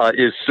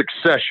is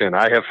Succession.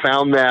 I have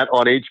found that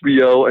on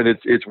HBO, and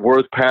it's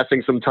worth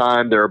passing some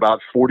time. There are about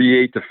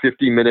 48 to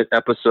 50-minute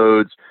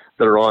episodes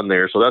that are on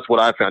there. So that's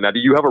what I found. Now, do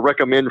you have a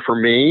recommend for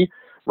me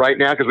right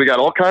now? Because we got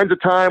all kinds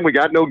of time. We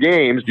got no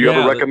games. Do you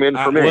have a recommend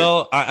for me?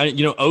 Well,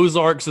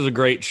 Ozarks is a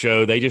great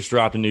show. They just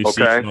dropped a new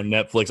season on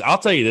Netflix. I'll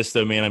tell you this,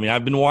 though, man. I mean,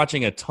 I've been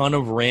watching a ton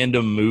of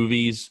random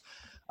movies.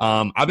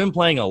 I've been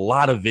playing a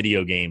lot of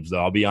video games, though.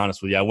 I'll be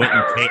honest with you. I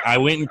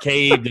went and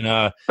caved, and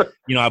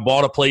I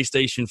bought a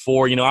PlayStation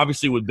 4. You know,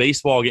 obviously with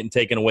baseball getting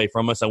taken away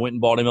from us, I went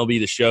and bought MLB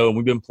The Show, and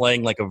we've been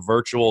playing like a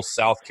virtual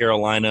South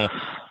Carolina.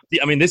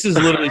 I mean, this is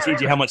literally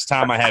teaching you how much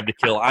time I have to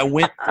kill.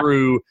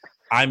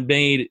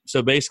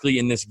 So basically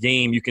in this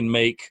game, you can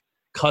make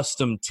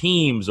custom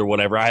teams or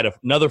whatever. I had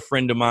another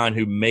friend of mine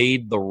who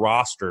made the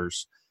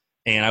rosters,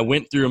 and I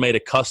went through and made a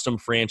custom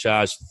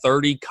franchise,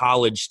 30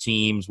 college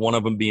teams, one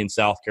of them being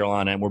South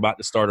Carolina, and we're about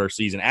to start our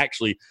season.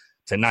 Actually,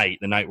 tonight,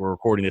 the night we're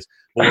recording this,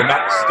 but we're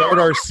about to start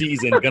our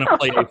season, going to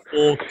play a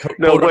full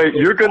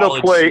you're going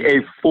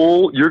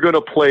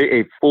to play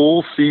a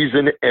full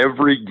season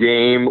every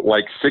game,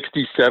 like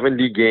 60,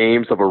 70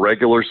 games of a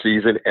regular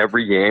season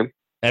every game?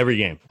 Every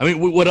game. I mean,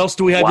 what else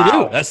do we have to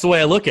do? That's the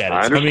way I look at it.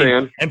 I understand. I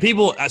mean, and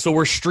people, so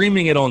we're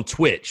streaming it on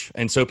Twitch,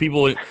 and so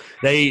people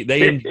they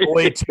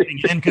enjoy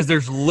tuning in because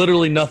there's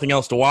literally nothing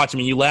else to watch. I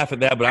mean, you laugh at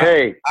that, but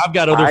I've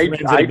got other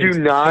friends. I do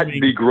not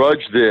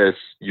begrudge this.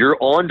 You're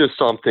onto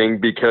something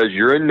because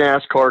you're in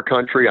NASCAR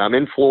country. I'm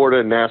in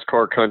Florida,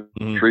 NASCAR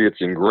country.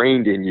 It's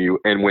ingrained in you.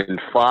 And when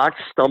Fox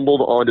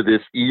stumbled onto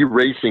this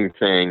e-racing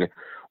thing,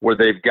 where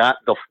they've got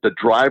the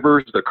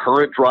drivers, the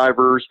current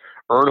drivers,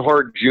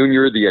 Earnhardt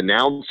Jr., the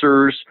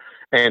announcers,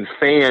 and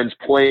fans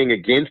playing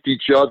against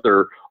each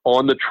other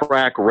on the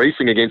track,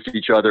 racing against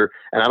each other.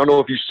 And I don't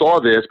know if you saw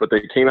this, but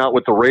they came out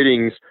with the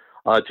ratings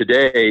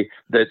today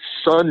that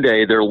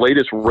Sunday, their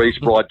latest race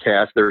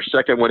broadcast, their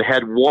second one,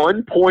 had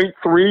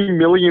 1.3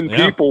 million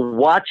people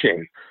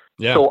watching.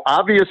 Yeah. So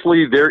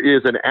obviously there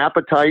is an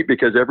appetite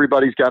because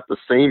everybody's got the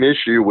same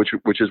issue,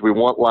 which is we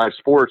want live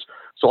sports.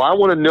 So I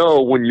want to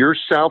know, when your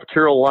South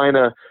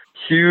Carolina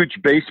huge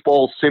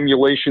baseball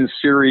simulation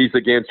series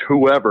against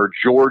whoever,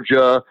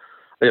 Georgia,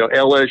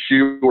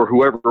 LSU or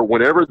whoever,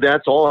 whenever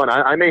that's on,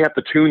 I may have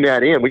to tune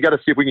that in. We got to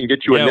see if we can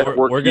get you a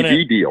network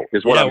TV deal.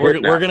 Is what I'm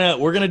hitting at.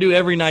 We're gonna do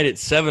every night at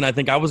 7. I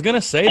think I was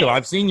gonna say though,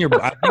 I think your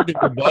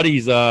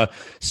buddy's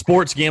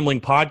Sports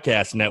Gambling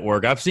Podcast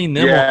Network. I've seen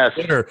them on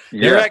Twitter.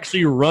 Yes. They're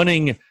actually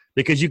running.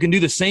 Because you can do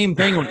the same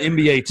thing on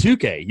NBA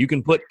 2K. You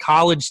can put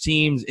college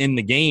teams in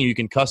the game. You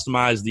can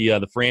customize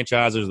the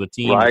franchises, the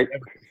team. Right.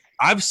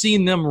 I've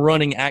seen them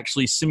running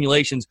actually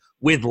simulations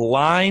with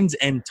lines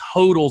and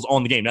totals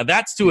on the game. Now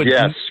that's to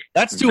a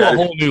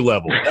whole new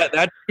level.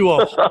 That's to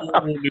a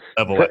whole new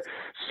level.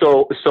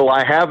 So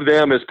I have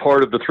them as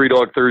part of the Three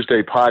Dog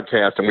Thursday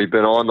podcast, and we've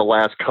been on the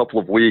last couple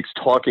of weeks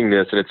talking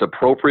this, and it's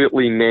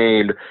appropriately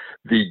named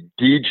the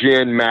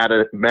D-Gen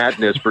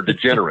Madness for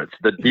Degenerates,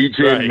 the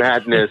D-Gen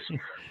Madness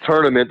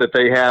tournament that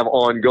they have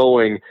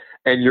ongoing.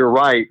 And you're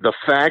right, the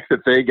fact that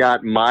they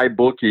got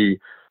MyBookie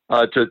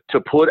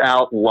to put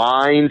out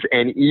lines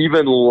and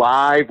even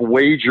live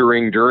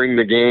wagering during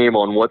the game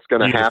on what's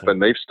going to happen,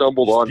 they've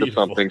stumbled onto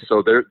something.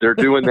 So they're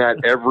doing that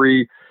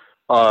every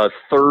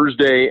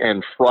Thursday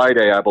and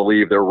Friday, I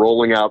believe. They're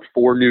rolling out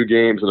 4 new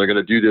games, and they're going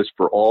to do this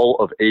for all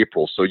of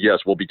April. So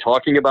yes, we'll be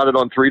talking about it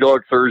on Three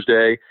Dog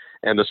Thursday,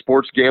 and the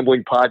Sports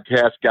Gambling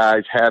Podcast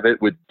guys have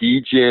it with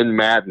D-Gen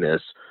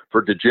Madness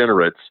for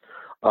Degenerates.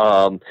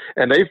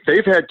 And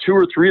they've had 2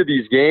 or 3 of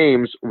these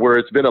games where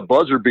it's been a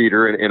buzzer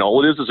beater, and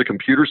all it is a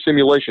computer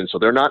simulation. So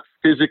they're not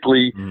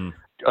physically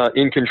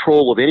in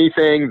control of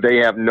anything. They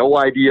have no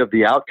idea of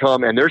the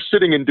outcome, and they're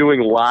sitting and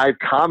doing live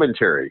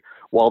commentary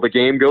while the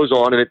game goes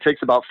on, and it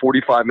takes about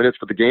 45 minutes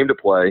for the game to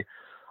play.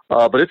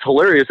 But it's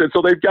hilarious. And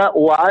so they've got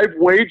live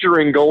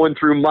wagering going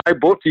through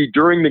MyBookie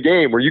during the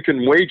game, where you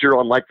can wager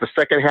on like the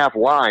second half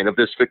line of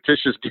this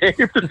fictitious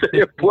game that they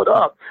have put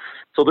up.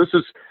 So this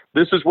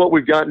is what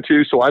we've gotten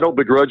to. So I don't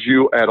begrudge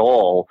you at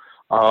all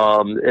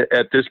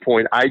at this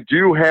point. I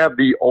do have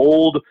the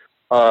old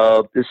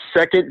the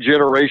second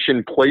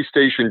generation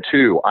PlayStation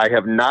 2. I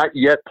have not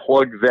yet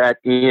plugged that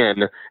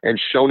in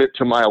and shown it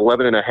to my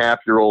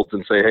 11-and-a-half-year-olds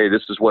and say, hey,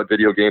 this is what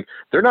video game.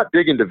 They're not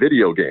big into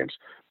video games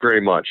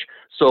very much.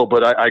 So,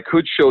 but I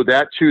could show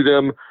that to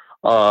them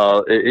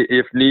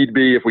if need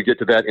be, if we get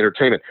to that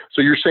entertainment.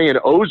 So you're saying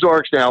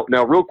Ozarks now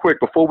real quick,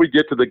 before we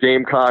get to the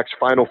Gamecocks,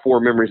 Final Four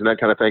memories and that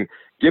kind of thing,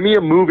 give me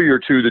a movie or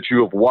two that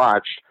you have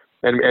watched.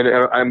 And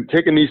I'm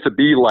taking these to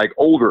be like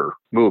older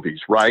movies,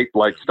 right?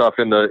 Like stuff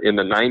in the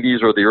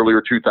 90s or the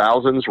earlier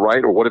 2000s,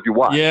 right? Or what have you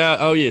watched? Yeah.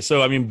 Oh, yeah.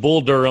 So, I mean, Bull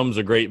Durham's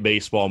a great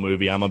baseball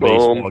movie. I'm a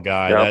baseball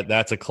guy. Yep.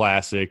 That's a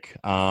classic.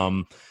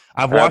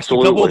 I've watched a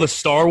couple of the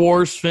Star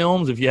Wars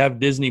films. If you have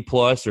Disney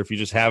Plus, or if you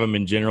just have them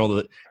in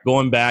general,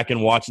 going back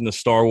and watching the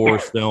Star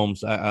Wars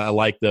films, I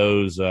like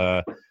those.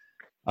 What's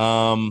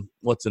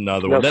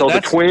another one? So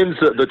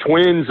the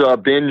twins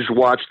binge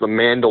watched The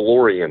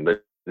Mandalorian,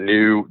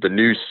 the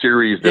new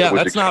series that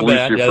was exclusive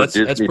for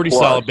Disney that's pretty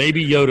Plus. Solid.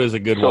 Baby Yoda is a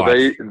good watch.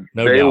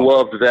 They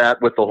loved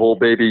that with the whole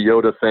Baby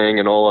Yoda thing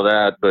and all of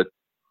that. But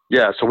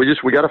yeah, so we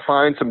got to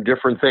find some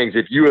different things.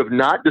 If you have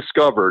not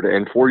discovered,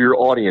 and for your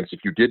audience,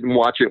 if you didn't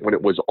watch it when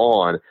it was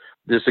on,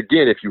 this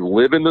again, if you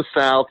live in the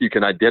South, you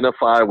can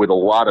identify with a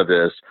lot of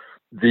this.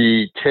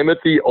 The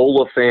Timothy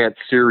Oliphant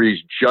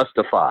series,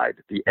 Justified,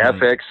 the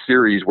FX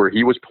series where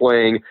he was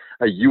playing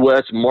a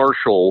U.S.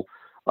 Marshal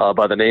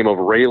by the name of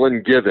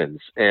Raylan Givens.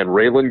 And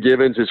Raylan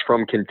Givens is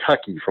from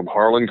Kentucky, from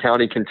Harlan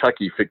County,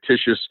 Kentucky,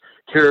 fictitious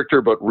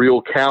character, but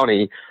real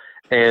county.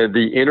 And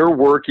the inner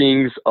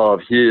workings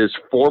of his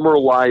former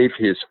life,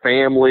 his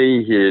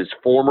family, his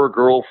former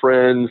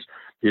girlfriends,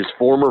 his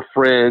former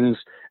friends,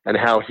 and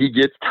how he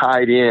gets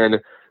tied in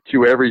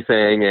to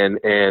everything. And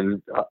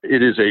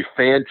it is a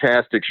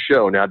fantastic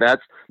show. Now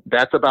that's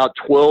about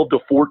 12 to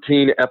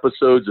 14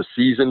 episodes a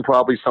season,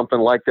 probably something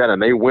like that.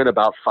 And they went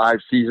about 5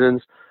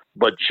 seasons.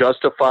 But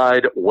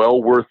Justified,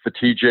 well worth the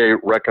TJ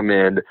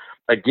recommend.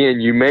 Again,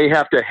 you may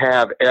have to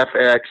have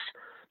FX,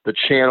 the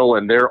channel,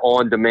 and they're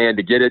on demand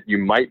to get it. You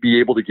might be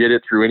able to get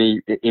it through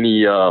any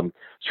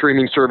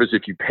streaming service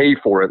if you pay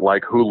for it,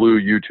 like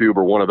Hulu, YouTube,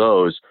 or one of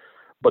those.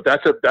 But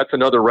that's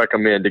another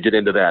recommend to get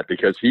into that,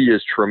 because he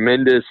is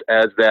tremendous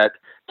as that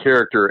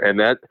character, and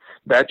that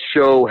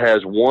show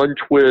has one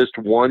twist,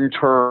 one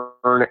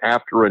turn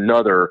after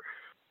another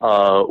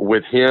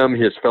with him,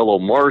 his fellow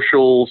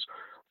marshals.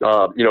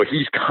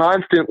 He's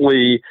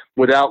constantly,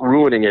 without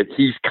ruining it,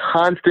 he's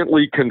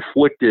constantly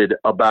conflicted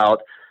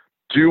about,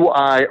 do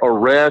I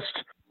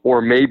arrest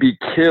or maybe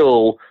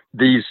kill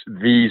these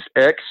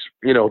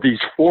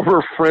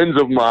former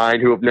friends of mine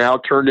who have now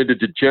turned into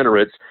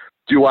degenerates?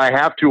 Do I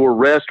have to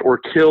arrest or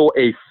kill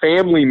a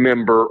family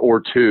member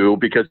or two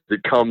because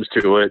it comes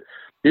to it?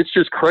 It's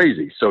just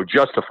crazy. So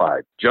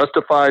Justified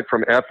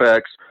from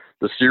FX.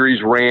 The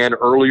series ran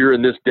earlier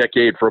in this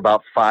decade for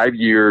about 5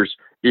 years.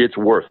 It's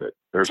worth it.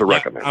 There's a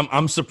recommend.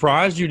 I'm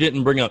surprised you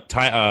didn't bring up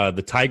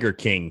the Tiger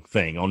King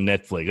thing on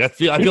Netflix. I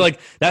feel like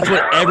that's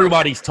what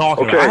everybody's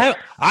talking about.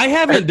 I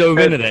haven't dove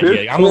into that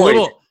yet. I'm a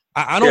little.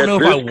 I don't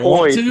know if I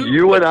want to.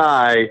 You and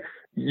I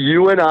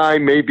You and I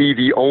may be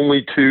the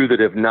only two that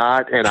have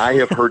not, and I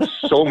have heard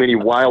so many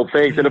wild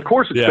things. And, of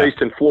course, it's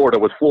based in Florida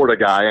with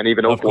Florida guy and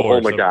even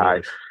Oklahoma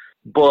guy.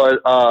 But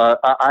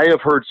I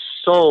have heard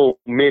so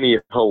many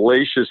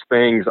hellacious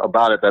things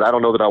about it that I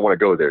don't know that I want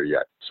to go there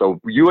yet. So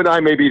you and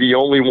I may be the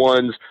only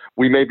ones.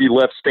 We may be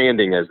left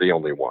standing as the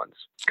only ones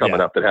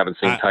coming up that haven't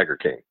seen Tiger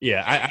King.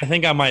 Yeah, I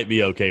think I might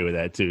be okay with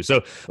that too.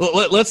 So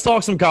let's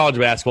talk some college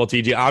basketball,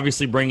 TJ.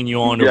 Obviously bringing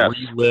you on to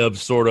relive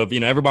sort of,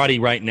 everybody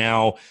right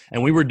now.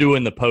 And we were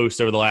doing the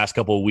post over the last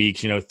couple of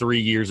weeks, 3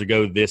 years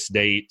ago this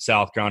date,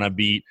 South Carolina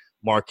beat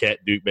Marquette,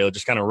 Duke, Baylor,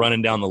 just kind of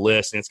running down the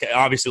list. And it's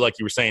obviously, like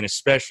you were saying,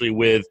 especially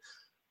with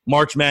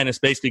March Madness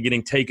basically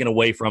getting taken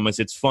away from us,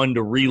 it's fun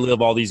to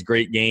relive all these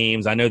great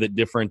games. I know that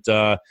different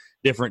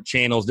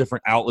channels,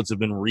 different outlets have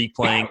been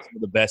replaying some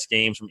of the best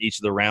games from each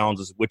of the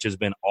rounds, which has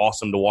been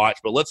awesome to watch.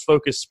 But let's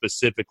focus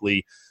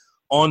specifically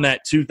on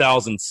that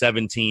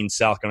 2017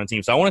 South Carolina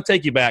team. So I want to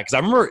take you back because I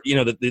remember,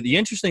 the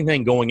interesting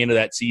thing going into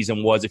that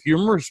season was, if you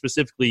remember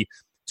specifically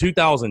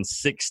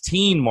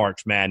 2016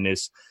 March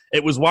Madness,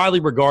 it was widely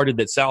regarded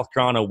that South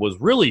Carolina was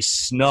really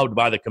snubbed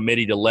by the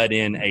committee to let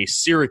in a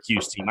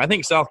Syracuse team. I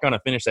think South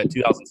Carolina finished that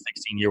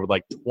 2016 year with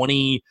like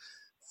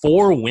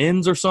 24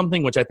 wins or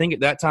something, which I think at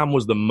that time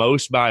was the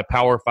most by a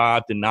Power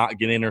 5 to not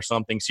get in or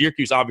something.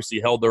 Syracuse obviously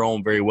held their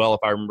own very well, if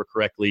I remember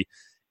correctly,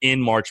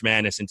 in March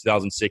Madness in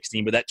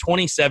 2016. But that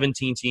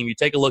 2017 team, you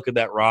take a look at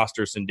that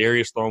roster,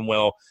 Sindarius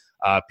Thornwell,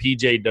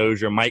 P.J.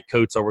 Dozier, Mike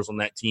Kotsar was on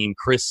that team,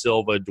 Chris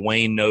Silva,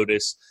 Dwayne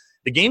Notice.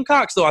 The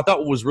Gamecocks, though, I thought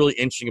what was really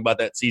interesting about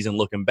that season,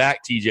 looking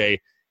back, TJ,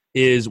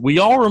 is we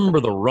all remember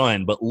the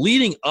run, but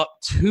leading up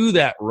to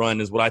that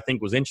run is what I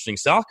think was interesting.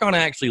 South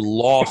Carolina actually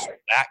lost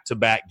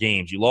back-to-back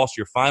games. You lost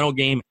your final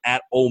game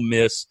at Ole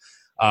Miss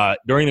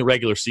during the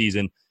regular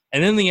season,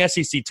 and then the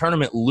SEC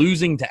tournament,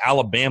 losing to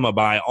Alabama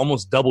by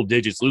almost double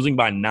digits, losing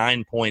by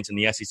 9 points in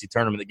the SEC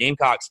tournament. The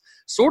Gamecocks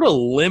sort of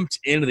limped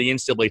into the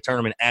NCAA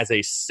tournament as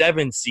a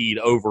 7 seed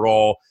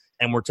overall,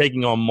 and we're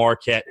taking on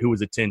Marquette, who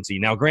was a 10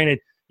 seed. Now, granted,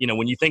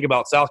 when you think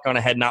about South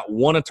Carolina had not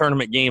won a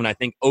tournament game in, I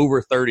think,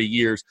 over 30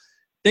 years.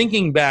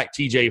 Thinking back,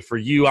 TJ, for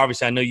you,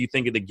 obviously I know you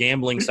think of the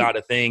gambling side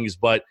of things,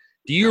 but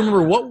do you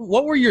remember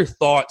what were your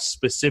thoughts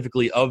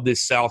specifically of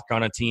this South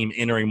Carolina team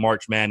entering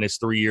March Madness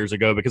 3 years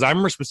ago? Because I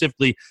remember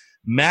specifically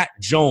Matt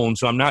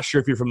Jones, so I'm not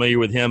sure if you're familiar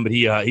with him, but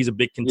he's a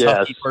big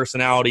Kentucky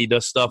personality,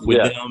 does stuff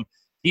with them.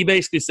 He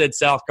basically said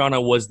South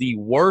Carolina was the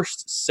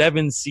worst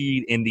 7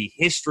 seed in the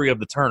history of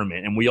the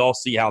tournament, and we all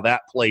see how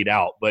that played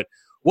out. But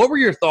what were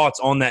your thoughts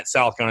on that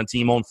South Carolina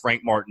team, on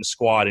Frank Martin's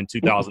squad in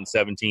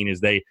 2017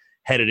 as they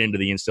headed into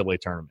the NCAA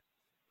tournament?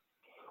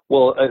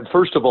 Well,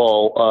 first of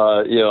all,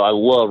 I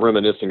love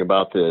reminiscing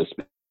about this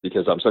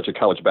because I'm such a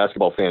college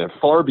basketball fan. And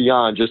far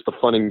beyond just the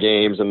fun and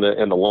games and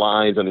the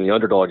lines and the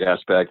underdog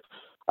aspect,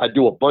 I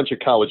do a bunch of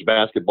college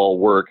basketball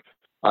work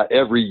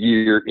every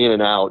year in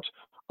and out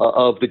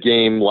of the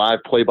game, live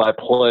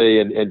play-by-play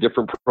and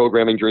different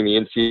programming during the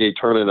NCAA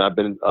tournament. I've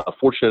been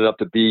fortunate enough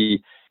to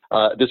be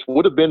this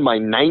would have been my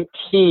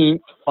 19th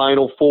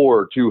Final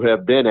Four to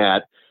have been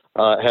at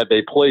had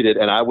they played it.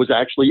 And I was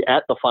actually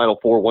at the Final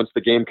Four once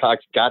the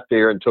Gamecocks got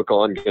there and took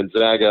on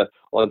Gonzaga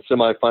on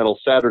semifinal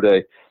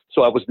Saturday.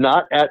 So I was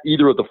not at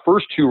either of the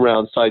first 2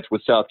 round sites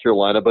with South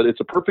Carolina, but it's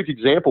a perfect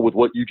example with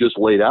what you just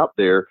laid out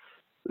there,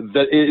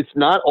 that it's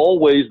not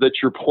always that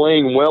you're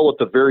playing well at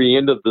the very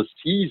end of the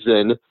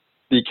season,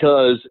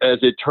 because as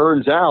it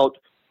turns out,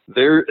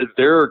 there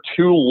are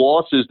 2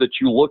 losses that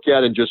you look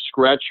at and just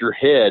scratch your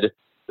head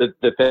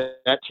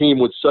that team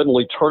would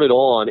suddenly turn it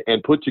on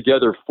and put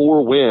together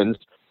 4 wins,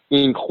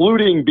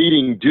 including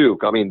beating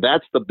Duke. I mean,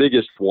 that's the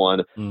biggest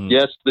one.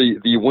 Yes,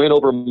 the win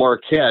over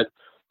Marquette,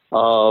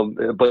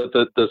 but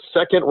the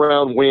second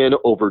round win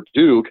over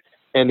Duke.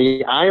 And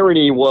the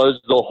irony was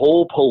the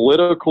whole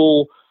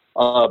political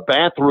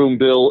bathroom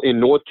bill in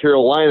North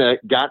Carolina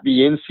got the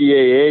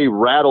NCAA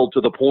rattled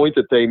to the point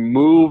that they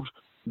moved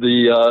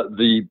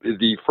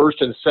the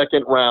first and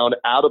second round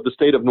out of the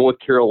state of North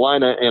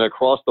Carolina and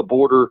across the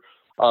border.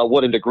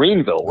 Into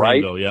Greenville,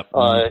 right? Yep.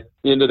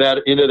 Into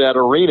that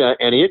arena,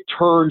 and it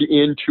turned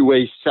into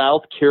a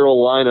South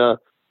Carolina,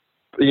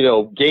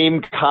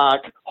 Gamecock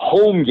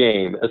home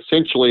game,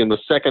 essentially in the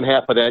second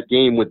half of that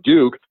game with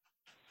Duke,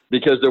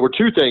 because there were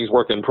 2 things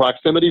working: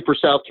 proximity for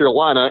South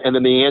Carolina, and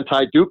then the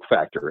anti-Duke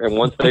factor. And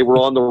once they were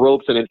on the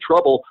ropes and in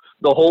trouble,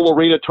 the whole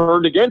arena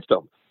turned against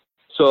them.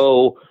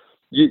 So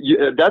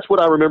that's what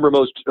I remember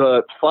most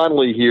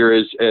fondly here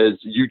is, as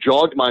you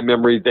jogged my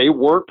memory, they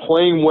weren't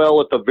playing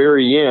well at the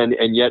very end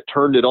and yet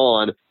turned it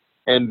on.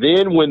 And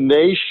then when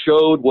they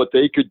showed what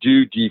they could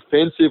do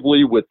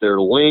defensively with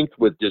their length,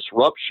 with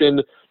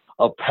disruption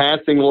of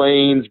passing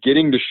lanes,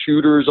 getting to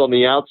shooters on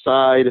the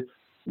outside,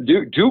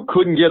 Duke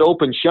couldn't get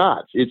open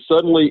shots. It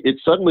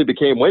suddenly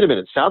became, wait a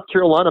minute, South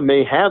Carolina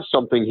may have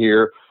something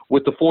here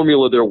with the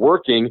formula they're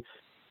working.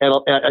 And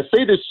I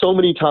say this so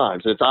many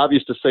times, and it's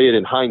obvious to say it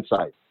in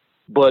hindsight.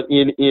 But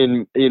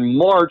in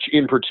March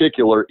in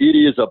particular, it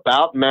is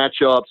about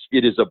matchups.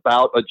 It is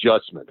about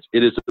adjustments.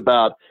 It is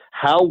about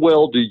how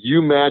well do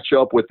you match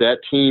up with that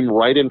team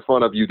right in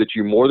front of you that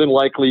you more than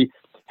likely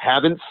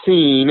haven't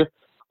seen.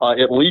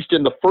 At least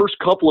in the first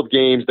couple of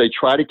games, they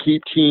try to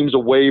keep teams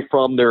away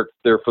from their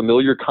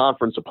familiar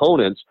conference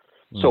opponents.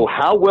 So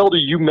how well do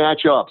you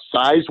match up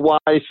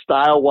size-wise,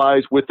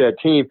 style-wise with that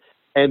team?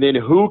 And then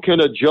who can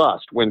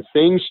adjust when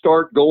things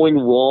start going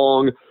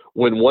wrong,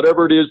 when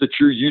whatever it is that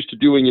you're used to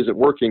doing isn't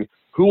working?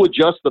 Who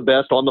adjusts the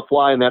best on the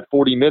fly in that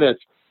 40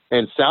 minutes?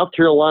 And South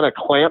Carolina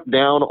clamped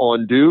down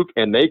on Duke,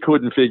 and they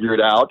couldn't figure it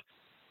out.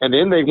 And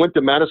then they went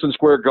to Madison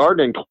Square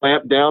Garden and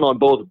clamped down on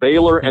both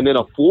Baylor and then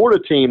a Florida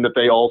team that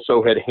they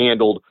also had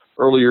handled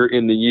earlier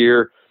in the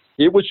year.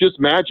 It was just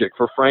magic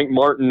for Frank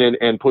Martin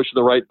and pushing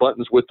the right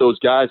buttons with those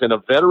guys, and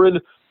a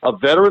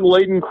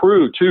veteran-laden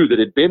crew, too, that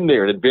had been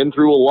there and had been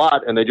through a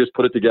lot, and they just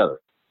put it together.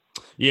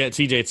 Yeah,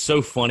 TJ, it's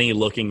so funny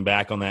looking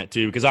back on that,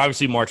 too, because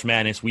obviously March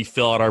Madness, we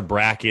fill out our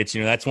brackets.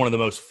 That's one of the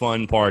most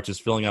fun parts is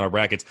filling out our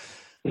brackets.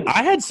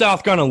 I had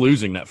South Carolina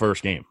losing that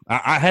first game.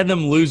 I had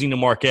them losing to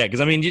Marquette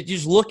because, you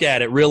just look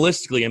at it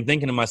realistically. I'm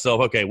thinking to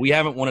myself, okay, we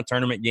haven't won a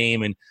tournament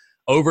game in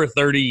over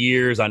 30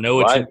 years. I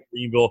know it's in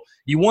Greenville.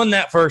 You won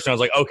that first, and I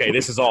was like, okay,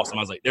 this is awesome.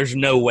 I was like, there's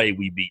no way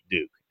we beat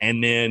Duke.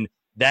 And then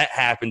that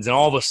happens, and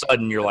all of a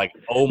sudden you're like,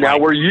 oh, my.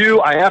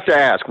 Now, I have to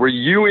ask, were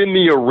you in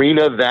the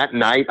arena that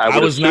night? I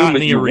was not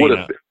in the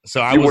arena.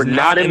 You were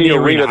not in the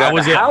arena. How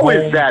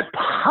is that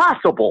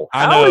possible?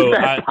 How is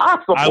that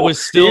possible? I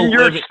was still in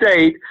your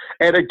state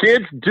and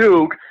against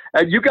Duke.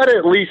 And you got to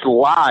at least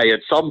lie at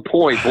some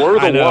point, blur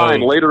the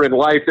line later in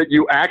life that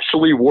you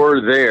actually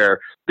were there,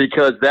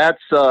 because that's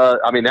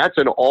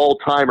an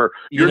all-timer.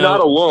 You're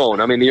not alone.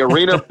 The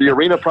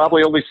arena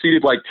probably only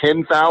seated like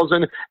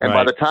 10,000, and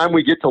by the time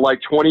we get to like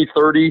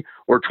 2030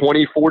 or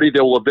 2040,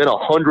 there will have been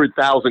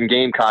 100,000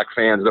 Gamecock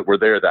fans that were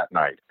there that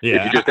night.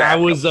 Yeah, I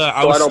was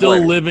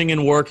still living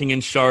and working in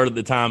Charlotte at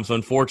the time, so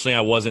unfortunately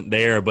I wasn't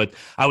there. But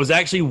I was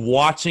actually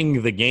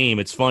watching the game.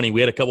 It's funny.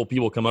 We had a couple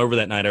people come over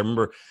that night. I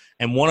remember.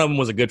 And one of them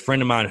was a good friend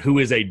of mine who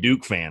is a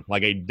Duke fan,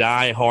 like a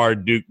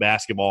diehard Duke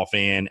basketball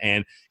fan.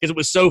 And because it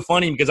was so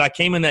funny because I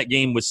came in that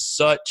game with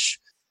such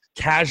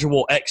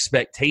casual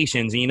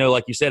expectations. And,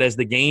 like you said, as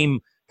the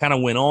game kind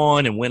of went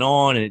on,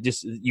 and it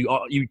just you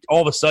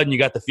all of a sudden you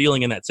got the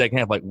feeling in that second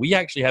half, like we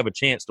actually have a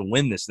chance to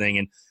win this thing.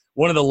 And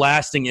one of the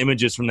lasting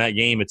images from that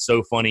game, it's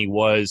so funny,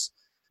 was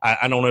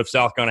I don't know if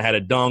South Carolina had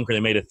a dunk or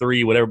they made a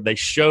three, whatever. They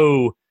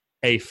show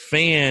a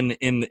fan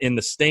in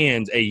the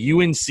stands, a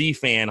UNC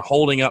fan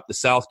holding up the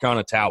South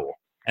Carolina towel.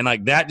 And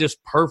like that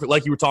just perfect,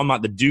 like you were talking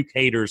about the Duke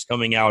haters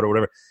coming out or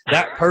whatever,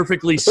 that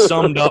perfectly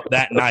summed up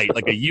that night,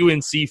 like a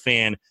UNC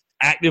fan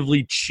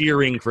actively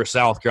cheering for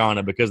South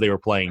Carolina because they were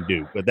playing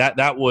Duke. But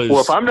that was...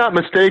 Well, if I'm not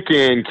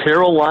mistaken,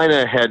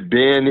 Carolina had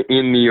been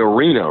in the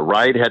arena,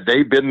 right? Had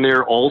they been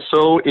there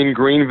also in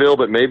Greenville?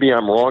 But maybe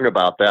I'm wrong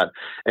about that.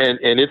 And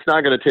it's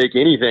not going to take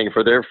anything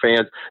for their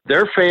fans.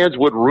 Their fans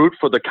would root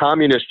for the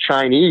communist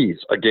Chinese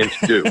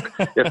against Duke.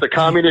 If the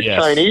communist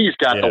Chinese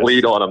got the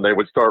lead on them, they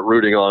would start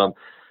rooting on them.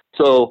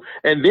 So,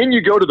 and then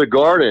you go to the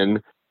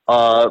Garden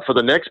for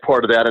the next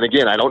part of that. And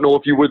again, I don't know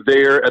if you were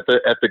there at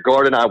the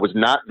Garden. I was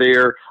not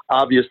there,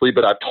 obviously,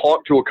 but I've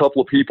talked to a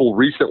couple of people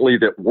recently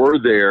that were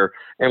there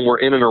and were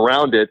in and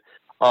around it.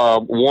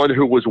 One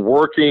who was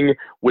working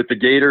with the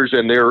Gators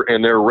and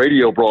their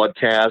radio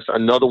broadcast,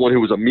 another one who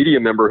was a media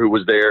member who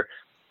was there.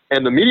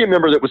 And the media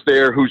member that was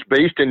there, who's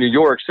based in New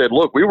York, said,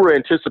 look, we were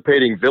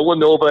anticipating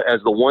Villanova as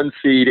the 1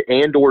 seed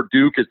and or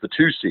Duke as the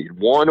 2 seed,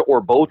 one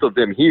or both of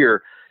them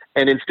here.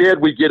 And instead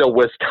we get a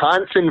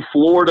Wisconsin,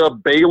 Florida,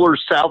 Baylor,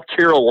 South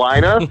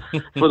Carolina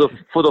for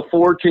the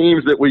 4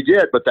 teams that we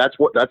get. But that's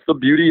the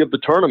beauty of the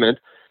tournament.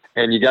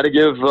 And you got to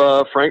give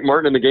Frank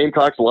Martin and the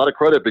Gamecocks a lot of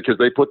credit because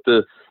they put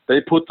the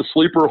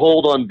sleeper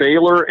hold on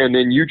Baylor, and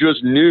then you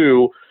just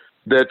knew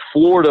that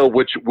Florida,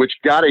 which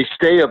got a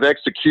stay of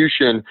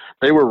execution,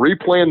 they were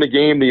replaying the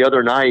game the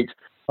other night,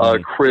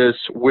 Chris,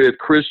 with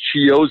Chris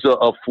Chiozza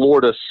of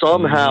Florida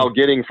somehow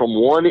getting from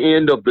one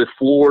end of the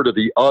floor to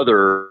the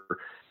other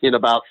in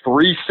about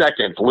 3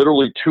 seconds,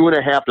 literally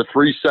 2.5 to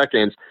 3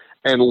 seconds,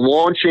 and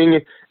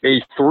launching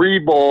a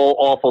 3-ball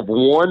off of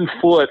 1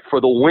 foot for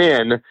the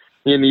win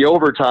in the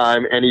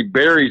overtime, and he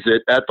buries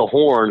it at the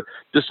horn.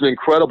 Just an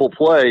incredible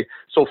play.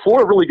 So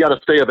Florida really got a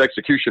stay of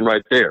execution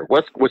right there.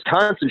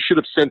 Wisconsin should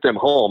have sent them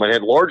home and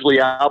had largely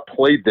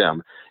outplayed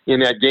them in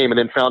that game and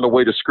then found a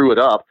way to screw it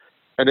up.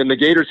 And then the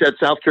Gators had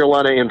South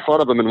Carolina in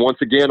front of them, and once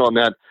again on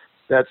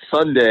that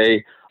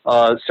Sunday,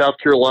 South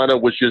Carolina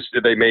was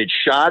they made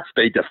shots,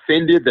 they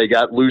defended, they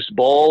got loose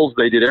balls,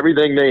 they did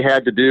everything they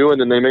had to do,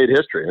 and then they made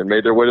history and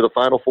made their way to the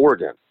Final Four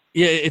again.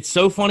 Yeah, it's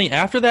so funny.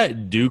 After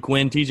that Duke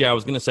win, TJ, I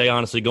was going to say,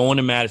 honestly, going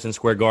to Madison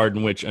Square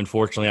Garden, which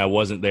unfortunately I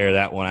wasn't there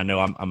that one. I know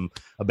I'm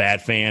a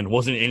bad fan.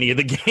 Wasn't in any of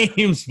the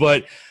games,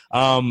 but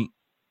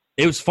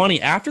it was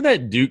funny. After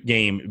that Duke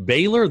game,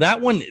 Baylor,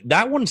 that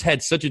one's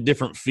had such a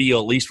different feel,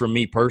 at least for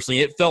me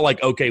personally. It felt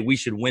like, okay, we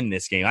should win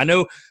this game. I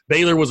know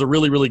Baylor was a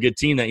really, really good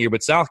team that year,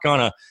 but South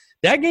Carolina,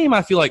 that game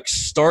I feel like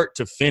start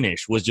to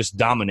finish was just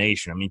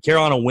domination. I mean,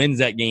 Carolina wins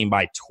that game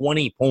by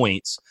 20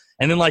 points.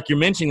 And then, like you're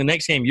mentioning, the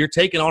next game, you're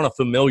taking on a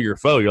familiar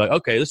foe. You're like,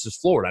 okay, this is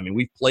Florida. I mean,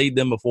 we've played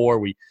them before.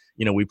 We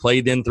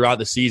played them throughout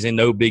the season.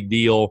 No big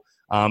deal.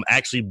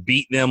 Actually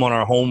beat them on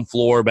our home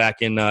floor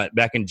back in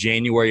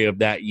January of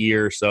that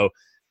year. So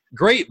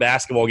great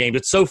basketball games.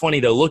 It's so funny,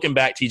 though, looking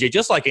back, TJ,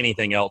 just like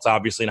anything else,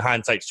 obviously, in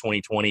hindsight's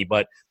 2020,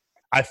 but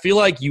I feel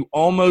like you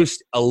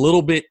almost a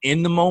little bit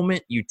in the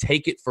moment, you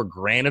take it for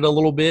granted a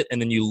little bit,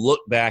 and then you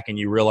look back and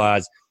you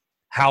realize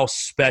how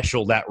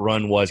special that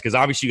run was, because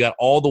obviously you got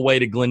all the way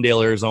to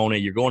Glendale, Arizona.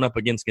 You're going up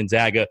against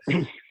Gonzaga,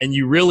 and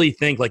you really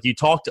think, like you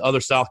talk to other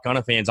South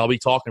Carolina fans, I'll be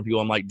talking to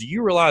people, I'm like, do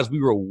you realize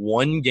we were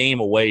one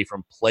game away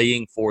from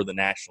playing for the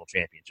national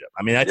championship?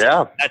 I mean,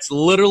 that's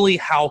literally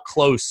how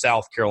close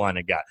South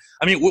Carolina got.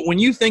 I mean, when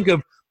you think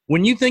of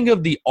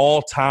the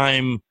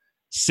all-time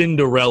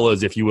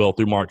Cinderellas, if you will,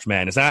 through March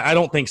Madness, I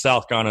don't think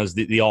South Carolina is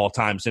the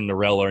all-time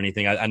Cinderella or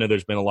anything. I know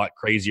there's been a lot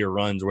crazier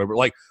runs or whatever.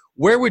 Like,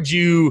 where would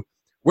you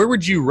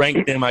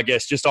rank them, I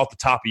guess, just off the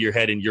top of your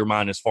head in your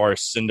mind as far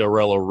as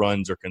Cinderella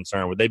runs are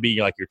concerned? Would they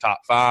be like your top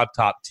 5,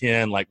 top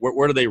 10? Like,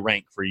 where do they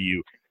rank for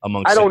you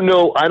amongst? I don't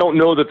know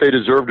that they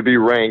deserve to be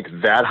ranked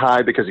that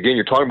high because, again,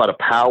 you're talking about a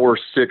Power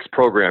 6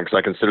 program, because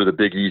I consider the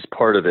Big East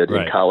part of it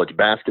in college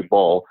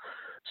basketball.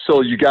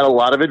 So you got a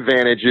lot of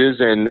advantages,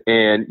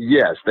 and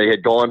yes, they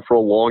had gone for a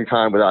long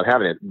time without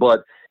having it.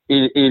 But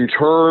in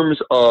terms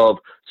of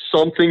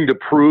something to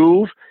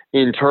prove,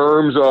 in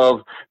terms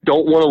of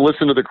don't want to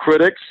listen to the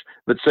critics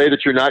that say that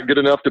you're not good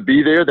enough to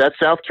be there, that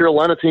South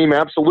Carolina team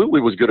absolutely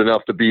was good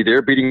enough to be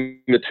there, beating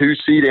the 2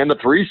 seed and the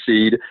 3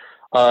 seed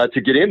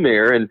to get in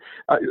there. And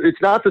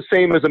it's not the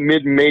same as a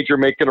mid-major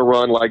making a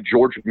run like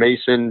George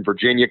Mason,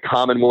 Virginia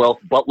Commonwealth.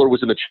 Butler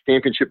was in the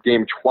championship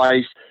game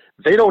twice.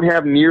 They don't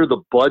have near the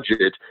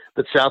budget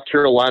that South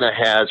Carolina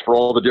has for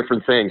all the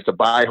different things, to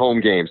buy home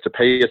games, to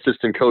pay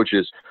assistant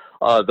coaches,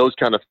 those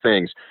kind of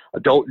things.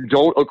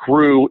 Don't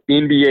accrue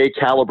NBA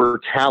caliber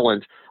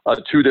talent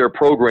to their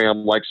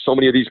program like so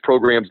many of these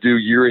programs do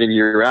year in and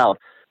year out.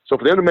 So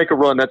for them to make a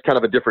run, that's kind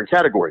of a different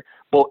category.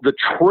 But the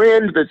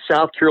trend that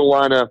South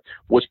Carolina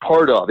was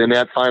part of in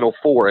that Final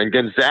Four, and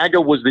Gonzaga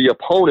was the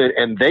opponent,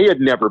 and they had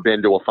never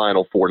been to a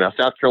Final Four. Now,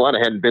 South Carolina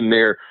hadn't been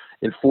there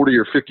in 40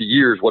 or 50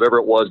 years, whatever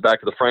it was, back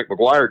to the Frank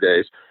McGuire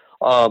days.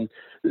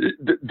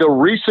 The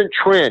recent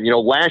trend,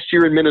 last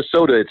year in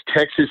Minnesota, it's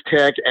Texas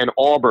Tech and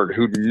Auburn,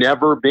 who'd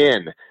never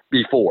been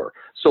before.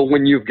 So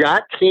when you've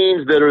got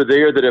teams that are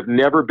there that have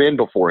never been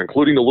before,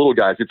 including the little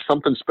guys, it's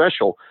something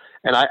special.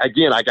 And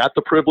I got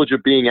the privilege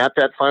of being at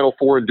that Final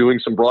Four and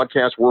doing some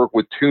broadcast work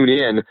with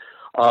TuneIn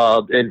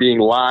and being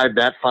live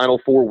that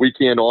Final Four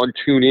weekend on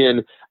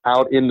TuneIn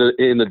out in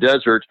the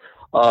desert.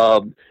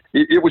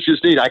 It was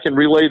just neat. I can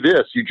relay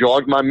this. You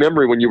jogged my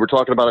memory when you were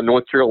talking about a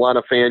North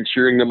Carolina fan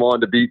cheering them on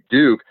to beat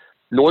Duke.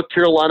 North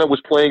Carolina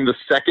was playing the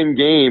second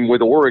game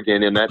with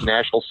Oregon in that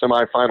national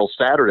semifinal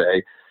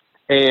Saturday.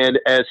 And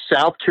as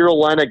South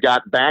Carolina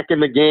got back in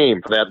the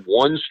game for that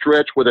one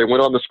stretch where they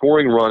went on the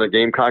scoring run, and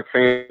Gamecock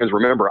fans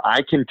remember,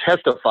 I can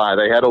testify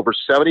they had over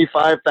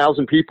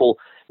 75,000 people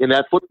in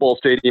that football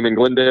stadium in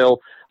Glendale,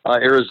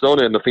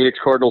 Arizona, in the Phoenix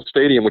Cardinals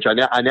Stadium, which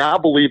I now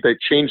believe they've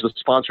changed the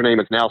sponsor name.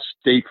 It's now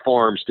State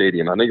Farm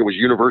Stadium. I think it was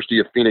University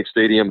of Phoenix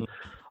Stadium.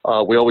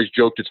 We always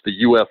joked it's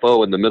the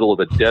UFO in the middle of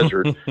the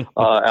desert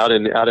out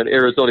in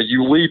Arizona.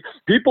 You leave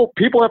people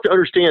have to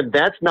understand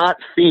that's not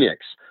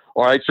Phoenix.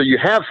 All right, so you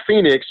have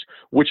Phoenix,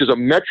 which is a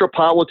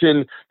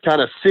metropolitan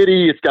kind of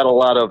city. It's got a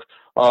lot of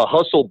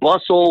hustle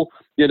bustle.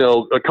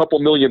 A couple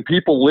million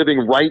people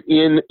living right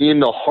in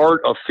the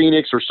heart of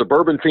Phoenix or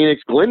suburban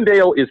Phoenix.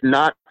 Glendale is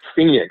not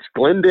Phoenix.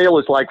 Glendale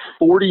is like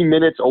 40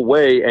 minutes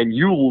away, and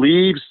you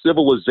leave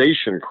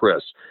civilization,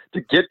 Chris,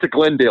 to get to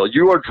Glendale.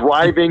 You are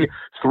driving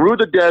through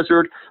the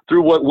desert,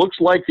 through what looks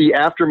like the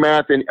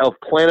aftermath of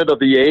Planet of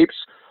the Apes.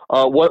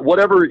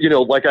 Whatever,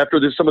 like after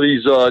some of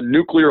these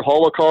nuclear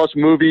Holocaust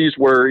movies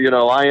where,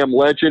 I Am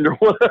Legend or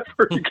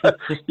whatever,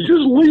 you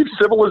just leave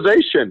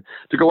civilization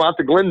to go out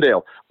to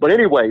Glendale. But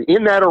anyway,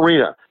 in that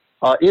arena,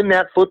 in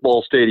that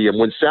football stadium,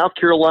 when South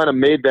Carolina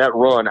made that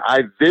run,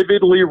 I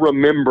vividly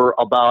remember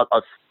about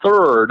a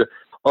third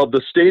of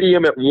the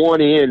stadium at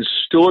one end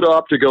stood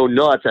up to go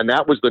nuts, and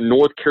that was the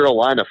North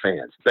Carolina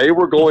fans. They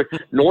were going,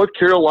 North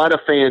Carolina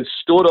fans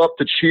stood up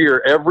to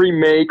cheer every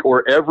make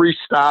or every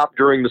stop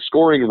during the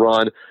scoring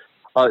run.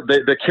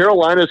 The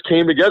Carolinas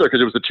came together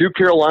because it was the 2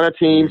 Carolina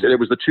teams and it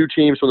was the 2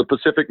 teams from the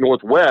Pacific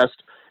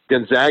Northwest,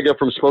 Gonzaga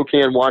from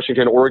Spokane,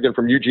 Washington, Oregon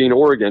from Eugene,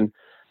 Oregon.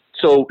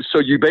 So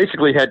you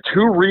basically had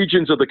 2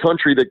 regions of the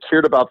country that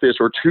cared about this,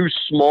 or 2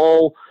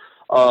 small,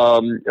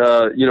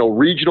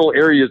 regional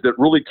areas that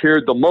really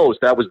cared the most.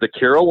 That was the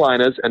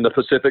Carolinas and the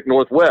Pacific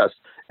Northwest.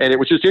 And it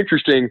was just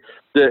interesting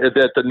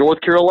that the North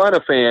Carolina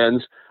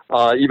fans,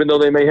 even though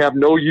they may have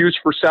no use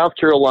for South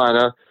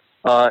Carolina,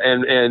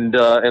 and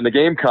the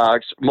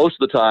Gamecocks, most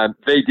of the time,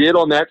 they did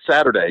on that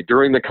Saturday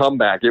during the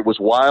comeback. It was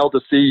wild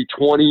to see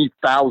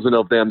 20,000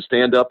 of them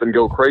stand up and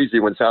go crazy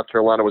when South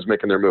Carolina was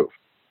making their move.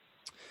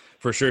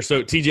 For sure.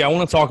 So, TJ, I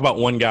want to talk about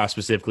one guy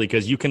specifically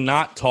because you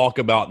cannot talk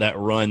about that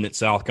run that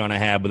South Carolina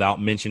had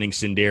without mentioning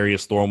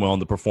Sindarius Thornwell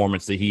and the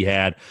performance that he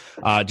had.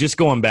 Just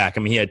going back,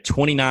 I mean, he had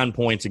 29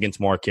 points against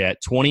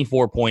Marquette,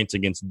 24 points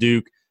against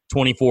Duke,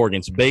 24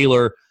 against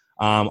Baylor,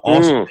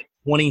 also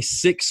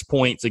 26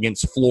 points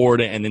against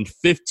Florida, and then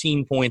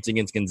 15 points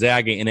against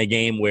Gonzaga in a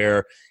game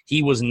where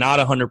he was not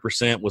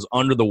 100%, was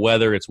under the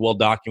weather. It's well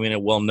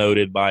documented, well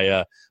noted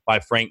by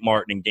Frank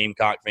Martin and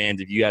Gamecock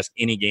fans. If you ask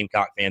any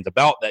Gamecock fans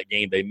about that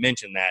game, they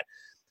mention that.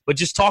 But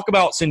just talk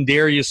about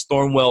Sindarius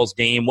Thornwell's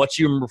game, what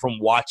you remember from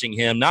watching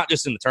him, not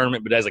just in the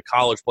tournament, but as a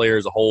college player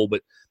as a whole.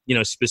 But, you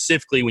know,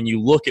 specifically when you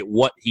look at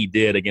what he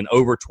did, again,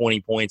 over 20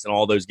 points in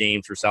all those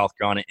games for South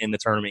Carolina in the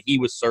tournament, he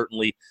was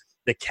certainly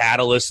the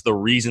catalyst, the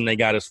reason they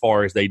got as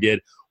far as they did.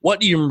 What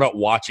do you remember about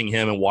watching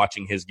him and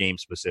watching his game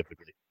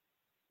specifically?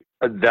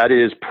 That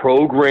is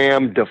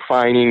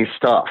program-defining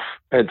stuff,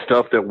 and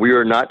stuff that we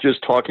are not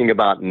just talking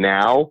about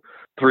now,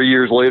 3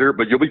 years later,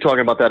 but you'll be talking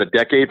about that a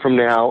decade from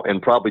now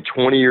and probably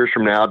 20 years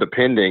from now,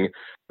 depending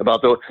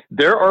about those.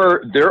 There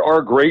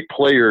are great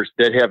players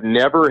that have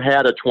never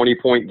had a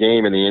 20-point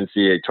game in the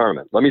NCAA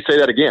tournament. Let me say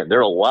that again. There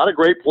are a lot of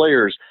great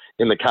players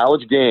in the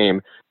college game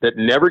that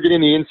never get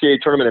in the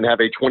NCAA tournament and have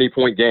a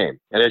 20-point game.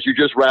 And as you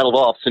just rattled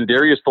off,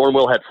 Sindarius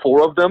Thornwell had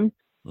 4 of them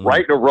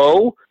right in a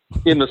row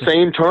in the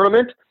same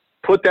tournament.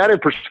 Put that in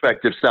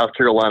perspective, South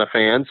Carolina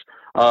fans.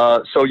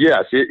 So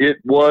yes, it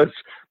was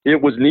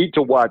neat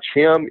to watch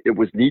him. It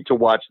was neat to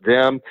watch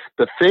them.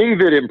 The thing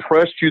that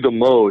impressed you the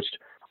most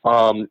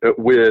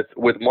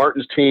with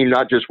Martin's team,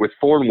 not just with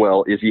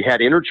Thornwell, is he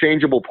had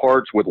interchangeable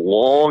parts with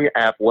long,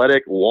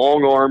 athletic,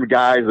 long-armed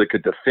guys that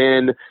could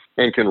defend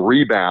and can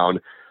rebound.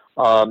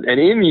 And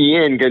in the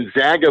end,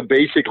 Gonzaga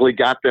basically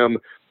got them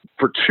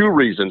for 2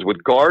 reasons,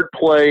 with guard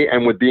play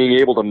and with being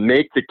able to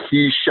make the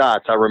key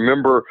shots. I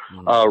remember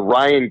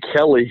Ryan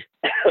Kelly,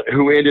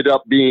 who ended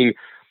up being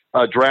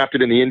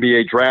drafted in the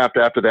NBA draft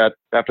after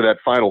that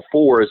Final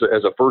Four as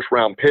a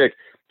first-round pick.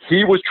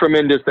 He was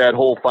tremendous that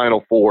whole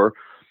Final Four.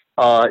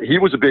 He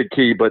was a big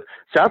key, but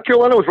South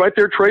Carolina was right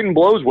there trading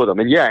blows with him.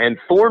 And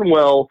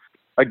Thornwell,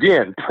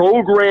 again,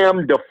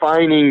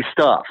 program-defining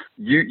stuff.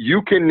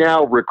 You can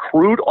now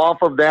recruit off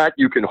of that.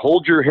 You can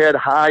hold your head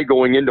high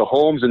going into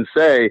homes and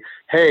say,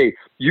 hey,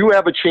 you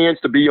have a chance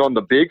to be on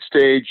the big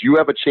stage. You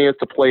have a chance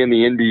to play in the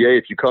NBA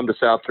if you come to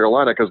South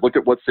Carolina, because look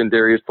at what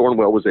Sindarius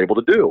Thornwell was able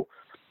to do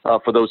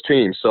for those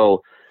teams.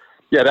 So,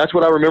 yeah, that's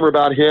what I remember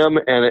about him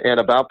and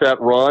about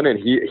that run. And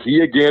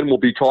he again will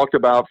be talked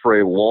about for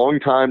a long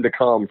time to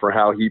come for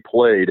how he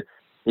played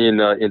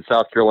in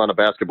South Carolina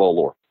basketball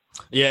lore.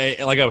 Yeah,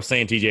 like I was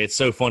saying, TJ, it's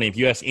so funny. If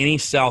you ask any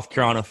South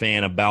Carolina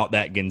fan about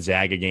that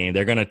Gonzaga game,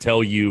 they're going to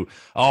tell you,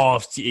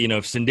 if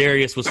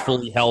Sindarius was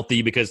fully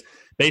healthy, because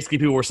basically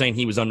people were saying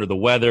he was under the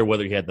weather,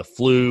 whether he had the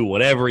flu,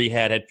 whatever he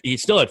had. He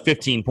still had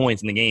 15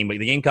 points in the game, but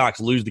the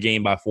Gamecocks lose the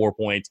game by 4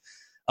 points.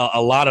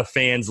 A lot of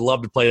fans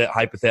love to play that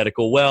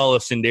hypothetical. Well,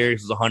 if Sindarius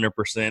was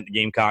 100%, the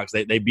Gamecocks,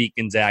 they beat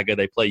Gonzaga,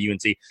 they play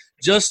UNC.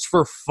 Just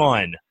for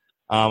fun,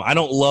 I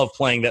don't love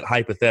playing that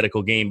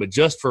hypothetical game, but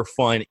just for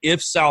fun,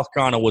 if South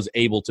Carolina was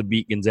able to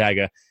beat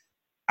Gonzaga,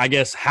 I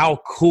guess how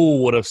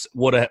cool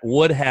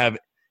would have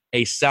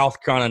a South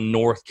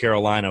Carolina-North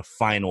Carolina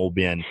final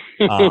been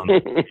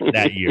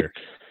that year?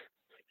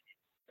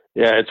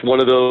 Yeah, it's one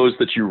of those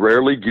that you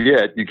rarely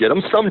get. You get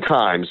them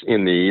sometimes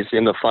in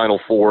the Final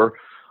Four,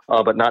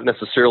 but not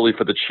necessarily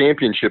for the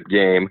championship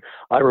game.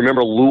 I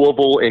remember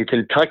Louisville and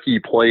Kentucky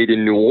played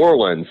in New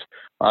Orleans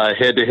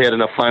head-to-head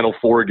in a Final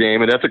Four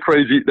game, and that's a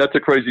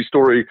crazy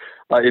story.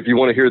 If you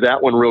want to hear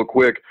that one real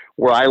quick,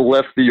 where I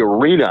left the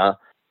arena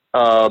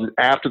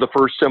after the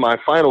first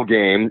semifinal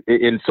game.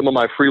 In some of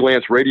my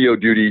freelance radio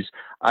duties,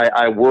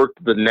 I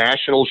worked the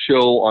national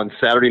show on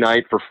Saturday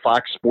night for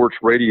Fox Sports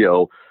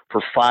Radio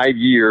for 5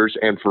 years,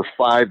 and for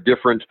 5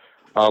 different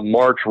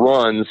March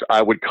runs,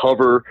 I would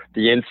cover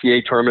the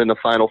NCAA tournament in the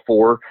Final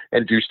Four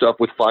and do stuff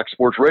with Fox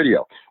Sports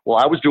Radio. Well,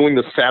 I was doing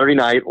the Saturday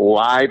night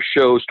live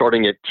show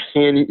starting at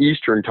 10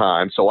 Eastern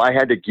time, so I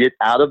had to get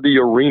out of the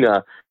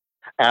arena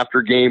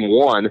after game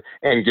 1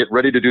 and get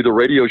ready to do the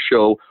radio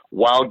show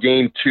while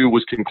game 2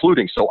 was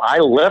concluding. So I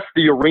left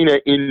the arena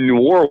in New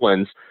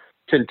Orleans,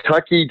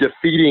 Kentucky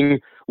defeating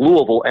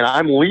Louisville, and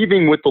I'm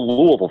leaving with the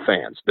Louisville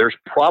fans. There's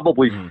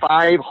probably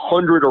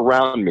 500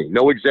 around me,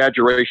 no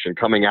exaggeration,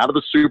 coming out of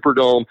the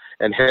Superdome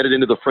and headed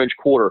into the French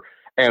Quarter.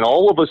 And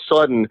all of a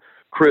sudden,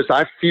 Chris,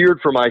 I feared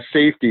for my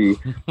safety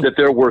that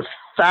there were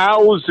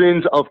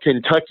thousands of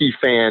Kentucky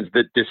fans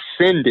that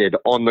descended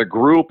on the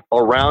group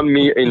around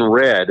me in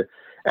red.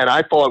 And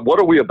I thought, what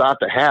are we about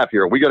to have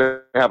here? Are we going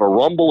to have a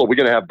rumble? Are we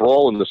going to have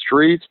brawl in the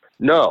streets?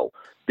 No,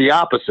 the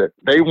opposite.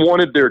 They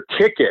wanted their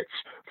tickets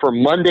for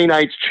Monday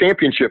night's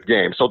championship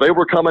game. So they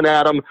were coming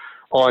at them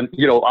on,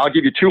 I'll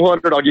give you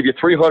 200, I'll give you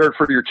 300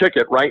 for your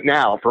ticket right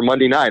now for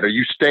Monday night. Are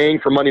you staying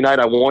for Monday night?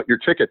 I want your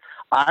ticket.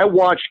 I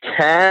watched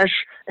cash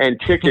and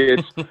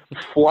tickets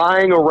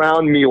flying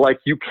around me like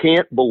you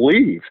can't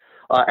believe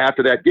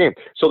after that game.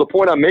 So the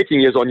point I'm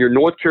making is, on your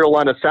North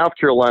Carolina, South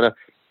Carolina,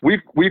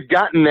 we've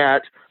gotten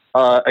that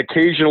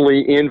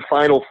occasionally in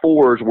Final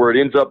Fours where it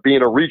ends up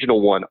being a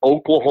regional one.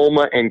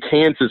 Oklahoma and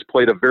Kansas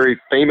played a very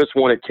famous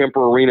one at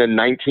Kemper Arena in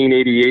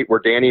 1988 where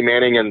Danny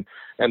Manning and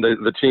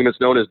the team is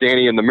known as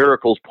Danny and the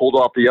Miracles pulled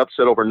off the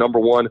upset over number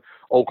 1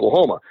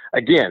 Oklahoma.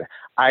 Again,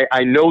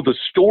 I know the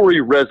story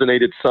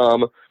resonated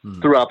some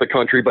throughout the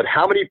country, but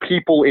how many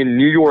people in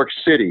New York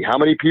City, how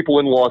many people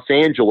in Los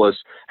Angeles,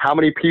 how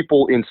many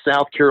people in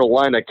South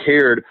Carolina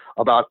cared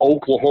about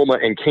Oklahoma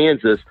and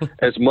Kansas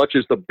as much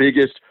as the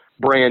biggest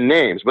brand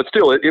names? But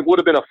still, it would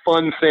have been a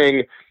fun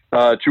thing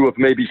to have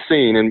maybe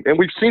seen. And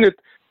we've seen it,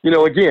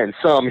 again,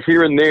 some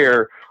here and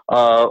there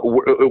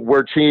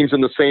where teams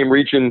in the same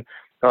region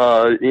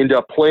end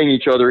up playing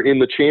each other in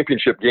the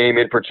championship game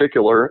in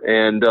particular,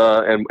 and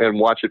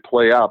watch it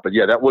play out. But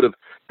yeah, that would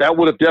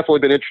have definitely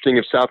been interesting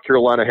if South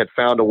Carolina had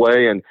found a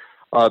way. And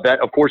that,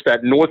 of course,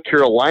 that North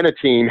Carolina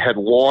team had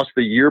lost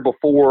the year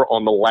before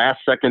on the last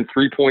second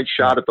 3-point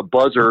shot at the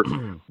buzzer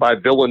by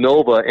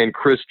Villanova and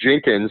Chris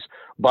Jenkins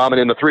bombing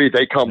in the three.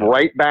 They come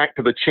right back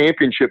to the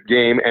championship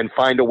game and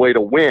find a way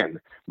to win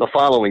the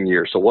following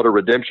year. So what a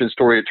redemption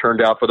story it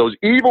turned out for those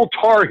evil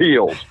Tar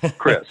Heels,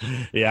 Chris.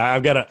 Yeah, I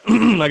got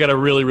a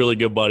really, really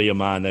good buddy of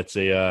mine that's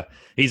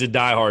he's a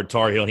diehard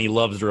Tar Heel, and he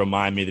loves to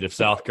remind me that if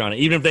South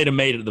Carolina, even if they'd have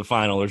made it to the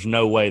final, there's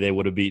no way they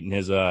would have beaten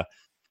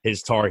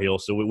his Tar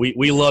Heels. So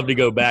we love to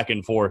go back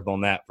and forth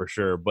on that for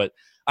sure. But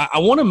I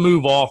want to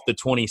move off the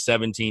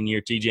 2017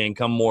 year, TJ, and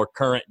come more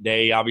current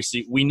day.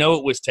 Obviously, we know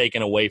it was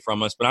taken away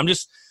from us, but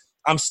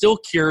I'm still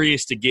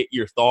curious to get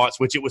your thoughts,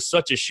 which it was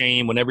such a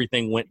shame when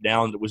everything went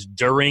down. It was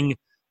during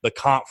the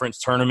conference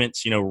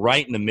tournaments,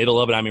 right in the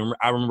middle of it. I mean,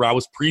 I remember I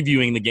was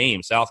previewing the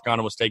game. South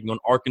Carolina was taking on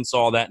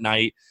Arkansas that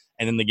night,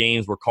 and then the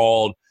games were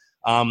called.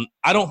 I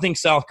don't think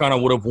South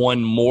Carolina would have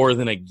won more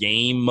than a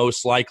game,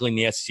 most likely, in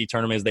the SEC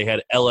tournament, as they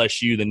had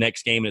LSU the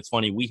next game. And it's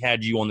funny, we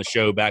had you on the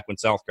show back when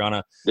South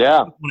Carolina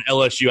won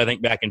LSU, I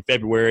think, back in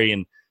February,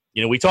 and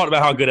we talked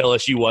about how good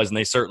LSU was, and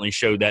they certainly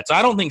showed that. So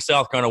I don't think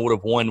South Carolina would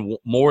have won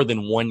more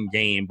than one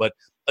game. But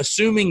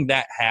assuming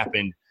that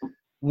happened,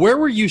 where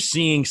were you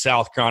seeing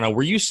South Carolina?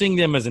 Were you seeing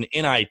them as an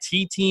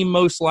NIT team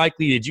most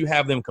likely? Did you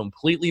have them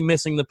completely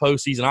missing the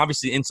postseason?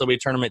 Obviously, the NCAA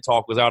tournament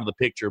talk was out of the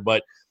picture,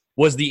 but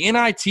was the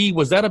NIT,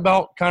 was that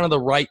about kind of the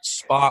right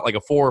spot, like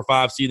a 4 or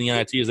 5 seed in the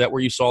NIT? Is that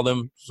where you saw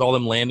them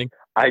landing?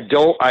 I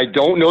don't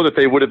know that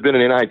they would have been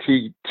an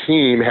NIT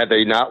team had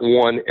they not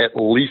won at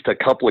least a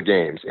couple of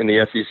games in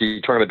the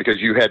SEC tournament,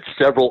 because you had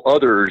several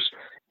others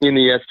in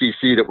the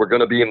SEC that were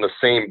going to be in the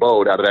same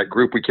boat out of that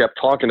group we kept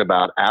talking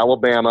about: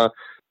 Alabama,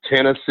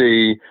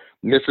 Tennessee,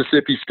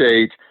 Mississippi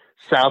State,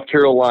 South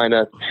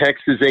Carolina.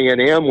 Texas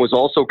A&M was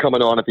also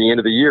coming on at the end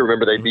of the year.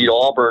 Remember, they beat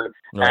Auburn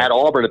at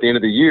Auburn at the end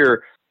of the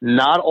year.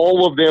 Not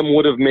all of them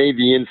would have made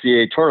the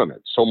NCAA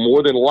tournament. So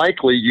more than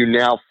likely, you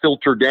now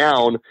filter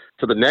down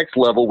to the next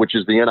level, which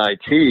is the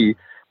NIT,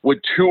 with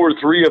 2 or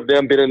 3 of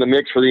them been in the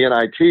mix for the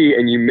NIT,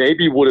 and you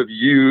maybe would have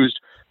used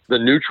the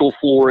neutral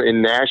floor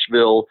in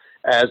Nashville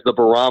as the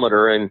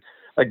barometer. And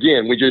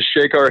again, we just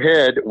shake our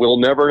head. We'll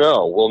never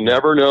know. We'll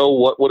never know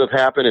what would have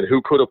happened and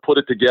who could have put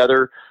it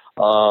together.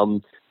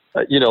 As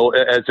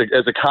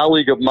a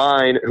colleague of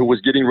mine who was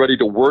getting ready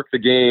to work the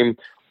game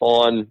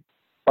on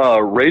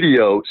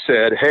radio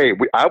said, hey,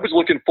 I was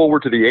looking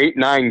forward to the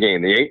 8-9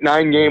 game. The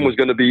 8-9 game was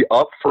going to be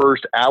up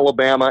first,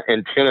 Alabama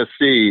and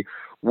Tennessee,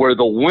 where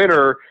the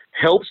winner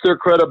helps their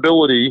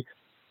credibility,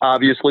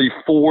 obviously,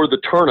 for the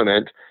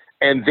tournament,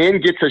 and then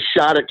gets a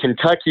shot at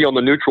Kentucky on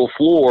the neutral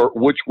floor,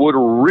 which would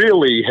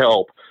really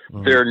help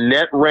their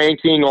net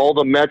ranking, all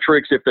the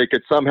metrics, if they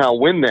could somehow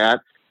win that.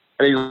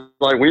 And he's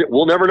like,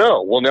 we'll never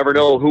know. We'll never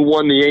know who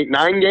won the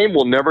 8-9 game.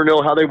 We'll never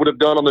know how they would have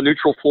done on the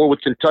neutral floor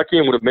with Kentucky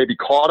and would have maybe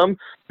caught them,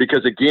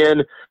 because,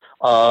 again,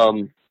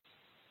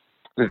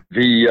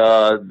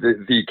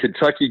 the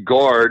Kentucky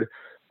guard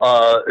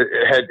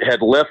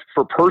had left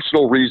for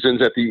personal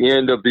reasons at the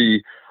end of the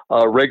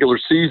regular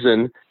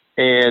season,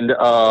 and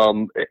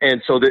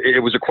so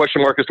it was a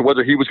question mark as to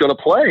whether he was going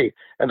to play,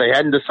 and they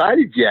hadn't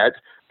decided yet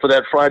for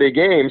that Friday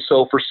game.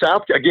 So for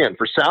South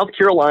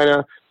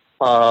Carolina,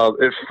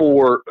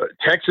 for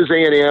Texas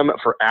A&M,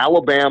 for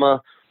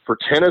Alabama, for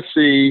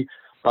Tennessee,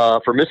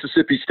 for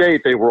Mississippi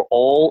State, they were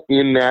all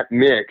in that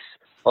mix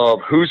of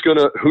who's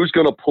gonna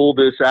pull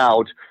this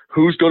out,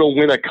 who's gonna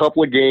win a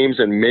couple of games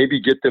and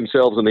maybe get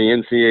themselves in the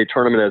NCAA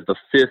tournament as the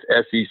 5th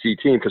SEC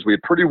team, because we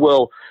had pretty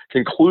well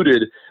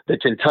concluded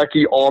that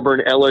Kentucky,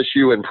 Auburn,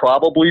 LSU, and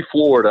probably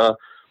Florida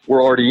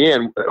were already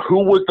in.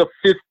 Who was the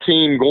 5th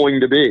team going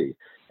to be?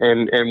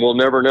 And we'll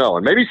never know.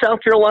 And maybe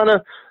South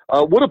Carolina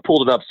would have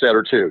pulled an upset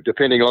or two,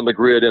 depending on the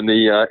grid and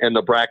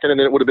the bracket, and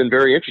then it would have been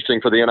very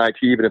interesting for the NIT,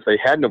 even if they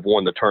hadn't have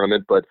won the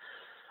tournament. But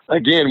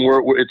again,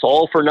 it's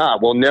all for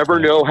naught. We'll never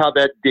know how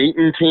that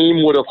Dayton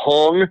team would have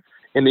hung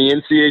in the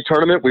NCAA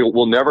tournament.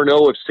 We'll never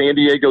know if San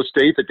Diego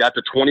State, that got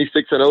to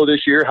 26-0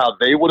 this year, how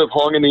they would have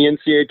hung in the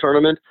NCAA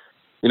tournament,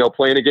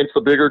 playing against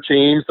the bigger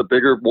teams, the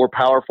bigger, more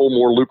powerful,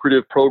 more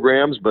lucrative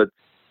programs. But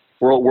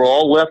we're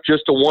all left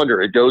just to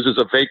wonder. It goes as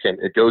a vacant.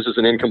 It goes as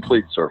an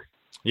incomplete, sir.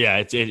 Yeah,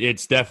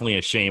 it's definitely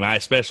a shame. I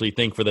especially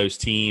think for those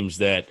teams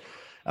that,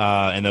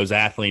 and those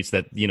athletes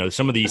that,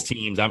 some of these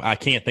teams, I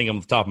can't think of them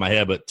off the top of my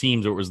head, but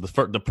teams, it was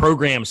the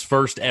program's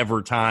first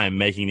ever time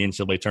making the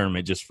NCAA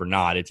tournament just for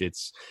naught.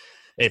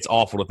 It's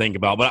awful to think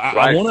about. But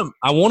I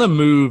want to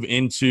move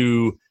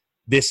into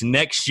this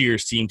next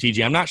year's team,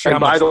 TJ. I'm not sure.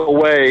 By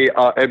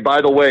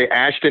the way,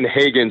 Ashton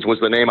Hagans was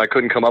the name I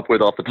couldn't come up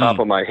with off the top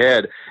of my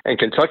head, and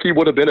Kentucky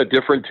would have been a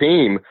different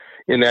team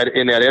in that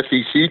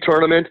SEC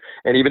tournament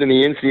and even in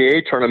the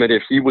NCAA tournament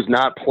if he was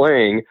not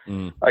playing.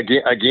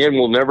 Again,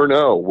 we'll never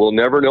know. We'll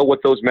never know what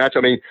those match.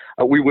 I mean,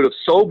 we would have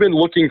so been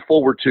looking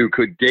forward to,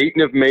 could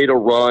Dayton have made a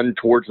run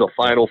towards the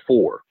Final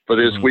Four for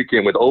this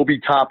weekend with Obi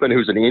Toppin,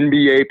 who's an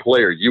NBA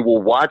player. You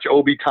will watch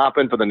Obi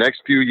Toppin for the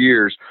next few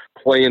years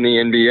play in the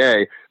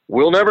NBA.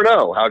 We'll never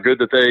know how good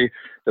that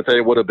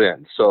they would have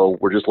been. So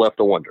we're just left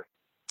to wonder.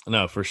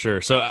 No, for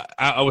sure. So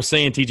I was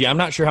saying, TJ, I'm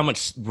not sure how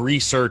much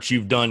research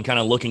you've done kind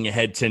of looking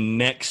ahead to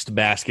next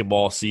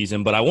basketball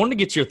season, but I wanted to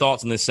get your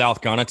thoughts on this South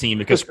Carolina team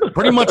because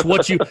pretty much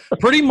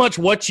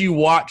what you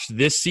watched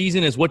this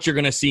season is what you're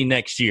going to see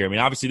next year. I mean,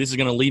 obviously this is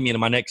going to lead me into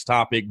my next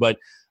topic, but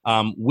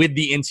with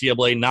the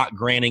NCAA not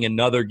granting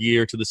another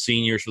year to the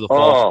seniors for the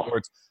fall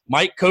sports,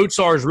 Mike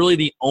Kotsar is really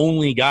the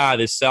only guy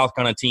this South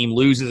Carolina team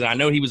loses. And I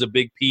know he was a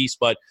big piece,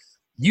 but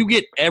you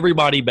get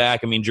everybody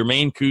back. I mean,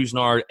 Jermaine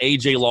Couisnard,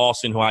 A.J.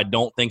 Lawson, who I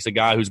don't think is a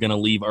guy who's going to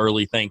leave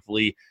early,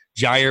 thankfully,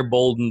 Jair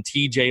Bolden,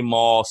 T.J.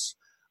 Moss,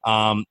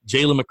 Jalen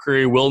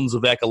McCreary, Wilton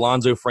Zavek,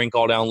 Alonzo Frank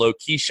all down low,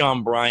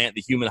 Keyshawn Bryant,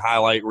 the human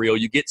highlight reel.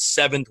 You get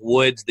Seventh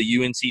Woods,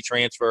 the UNC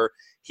transfer.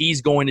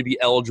 He's going to be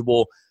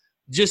eligible.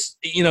 Just,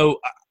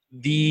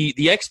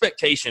 the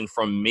expectation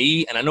from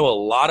me, and I know a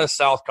lot of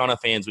South Carolina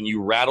fans, when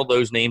you rattle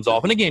those names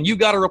off, and again, you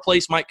got to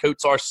replace Mike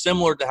Kotsar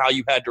similar to how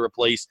you had to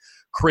replace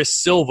Chris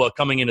Silva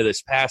coming into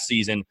this past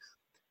season.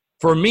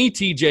 For me,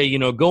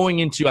 TJ, going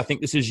into, I think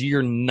this is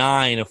year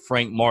 9 of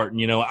Frank Martin,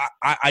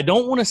 I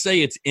don't want to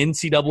say it's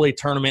NCAA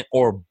tournament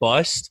or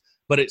bust,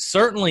 but it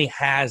certainly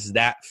has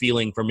that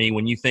feeling for me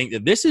when you think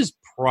that this is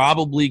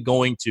probably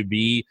going to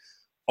be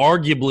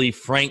arguably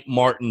Frank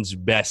Martin's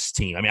best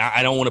team. I mean,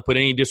 I don't want to put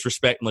any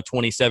disrespect in the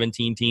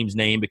 2017 team's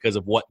name because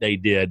of what they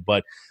did,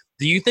 but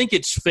do you think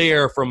it's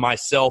fair for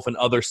myself and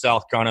other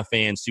South Carolina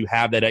fans to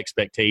have that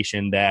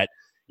expectation that,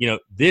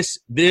 this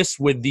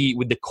with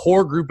the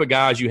core group of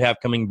guys you have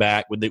coming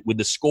back, with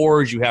the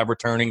scorers you have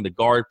returning, the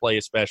guard play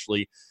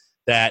especially,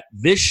 that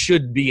this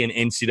should be an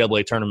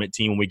NCAA tournament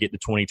team when we get to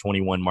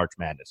 2021 March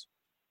Madness?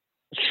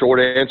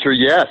 Short answer,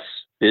 yes.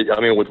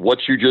 With what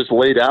you just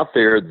laid out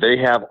there, they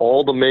have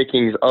all the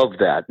makings of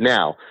that.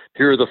 Now,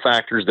 here are the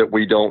factors that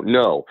we don't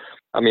know.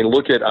 I'm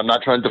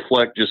not trying to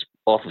deflect just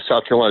off of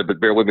South Carolina, but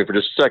bear with me for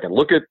just a second.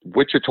 Look at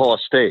Wichita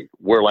State,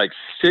 where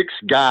 6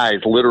 guys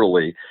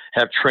literally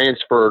have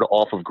transferred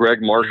off of Greg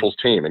Marshall's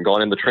team and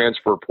gone in the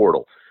transfer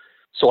portal.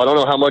 So I don't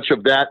know how much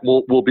of that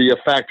will be a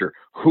factor.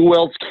 Who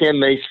else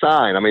can they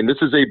sign? This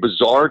is a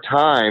bizarre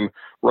time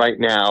right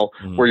now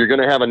where you're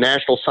going to have a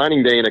national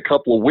signing day in a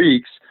couple of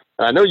weeks.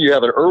 I know you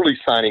have an early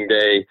signing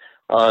day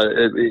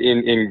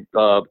in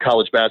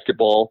college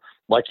basketball,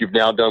 like you've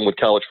now done with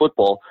college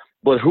football,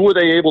 but who are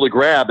they able to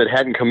grab that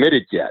hadn't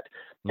committed yet?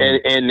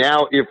 And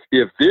now if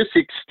this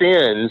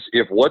extends,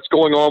 if what's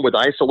going on with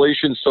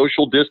isolation,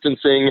 social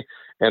distancing,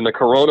 and the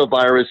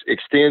coronavirus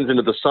extends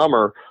into the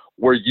summer,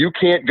 where you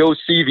can't go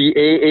see the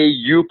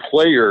AAU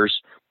players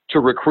to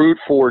recruit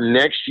for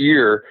next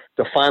year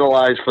to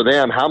finalize for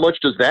them, how much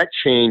does that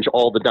change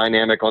all the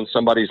dynamic on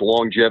somebody's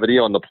longevity,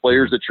 on the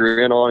players that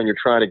you're in on and you're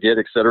trying to get,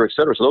 et cetera, et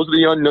cetera. So those are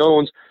the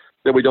unknowns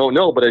that we don't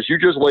know. But as you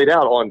just laid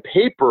out, on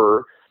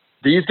paper,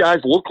 these guys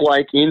look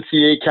like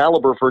NCAA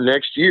caliber for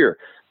next year.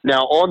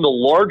 Now, on the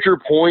larger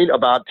point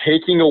about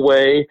taking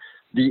away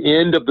the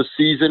end of the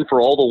season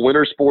for all the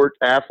winter sport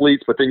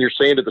athletes, but then you're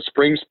saying to the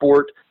spring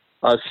sport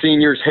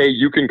seniors, hey,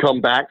 you can come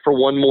back for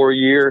one more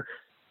year.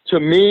 To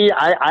me,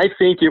 I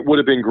think it would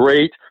have been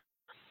great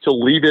to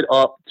leave it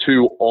up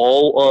to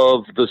all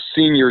of the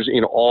seniors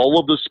in all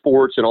of the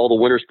sports and all the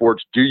winter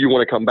sports. Do you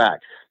want to come back?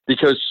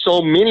 Because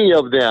so many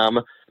of them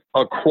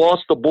across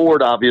the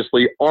board,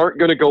 obviously, aren't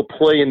going to go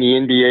play in the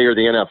NBA or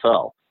the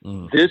NFL.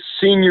 This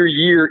senior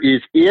year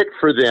is it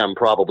for them,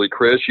 probably,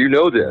 Chris. You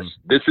know this.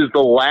 This is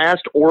the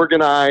last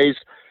organized,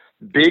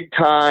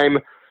 big-time,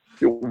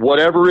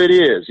 whatever it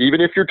is, even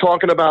if you're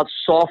talking about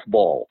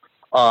softball.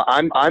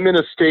 I'm in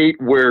a state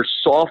where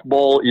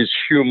softball is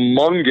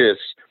humongous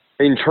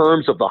in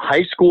terms of the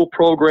high school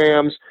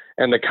programs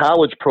and the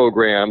college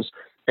programs.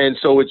 And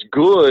so it's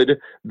good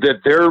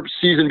that their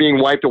season being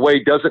wiped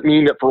away doesn't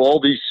mean that for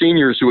all these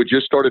seniors who had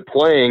just started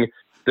playing,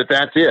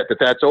 that's it,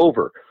 that's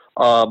over.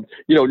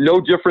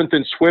 No different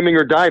than swimming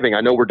or diving.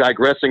 I know we're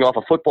digressing off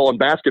of football and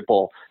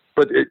basketball,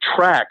 but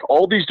track,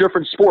 all these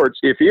different sports,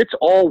 if it's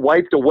all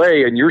wiped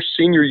away and your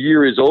senior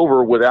year is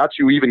over without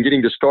you even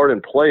getting to start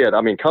and play it,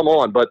 come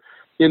on. But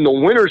in the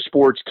winter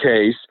sports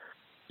case,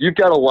 you've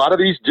got a lot of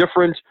these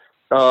different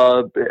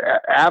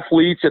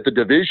athletes at the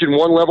Division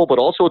I level, but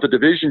also at the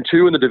Division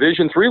II and the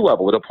Division III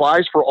level. It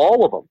applies for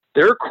all of them.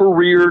 Their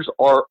careers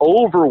are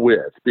over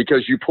with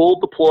because you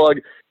pulled the plug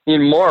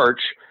in March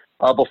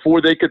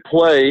before they could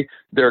play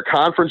their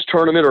conference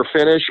tournament or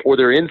finish, or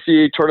their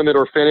NCAA tournament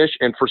or finish.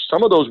 And for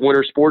some of those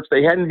winter sports,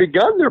 they hadn't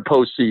begun their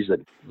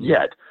postseason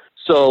yet.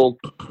 So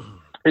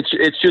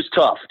it's just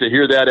tough to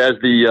hear that as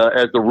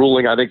the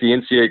ruling. I think the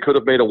NCAA could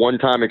have made a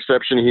one-time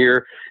exception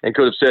here and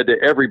could have said to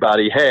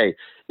everybody, hey,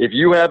 if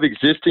you have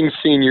existing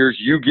seniors,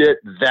 you get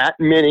that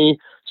many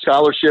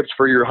scholarships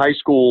for your high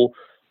school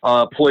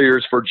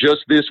players for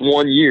just this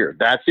 1 year.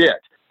 That's it.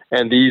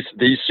 And these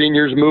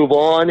seniors move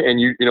on, and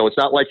you know it's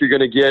not like you're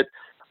going to get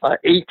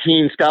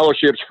 18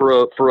 scholarships for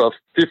a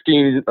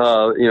 15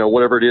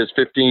 whatever it is,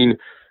 15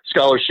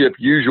 scholarship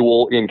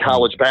usual in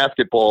college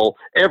basketball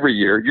every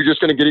year. You're just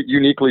going to get it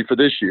uniquely for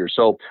this year.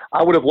 So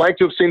I would have liked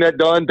to have seen that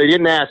done. They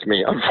didn't ask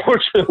me,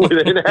 unfortunately.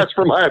 They didn't ask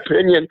for my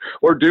opinion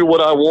or do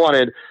what I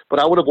wanted, but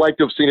I would have liked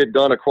to have seen it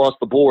done across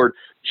the board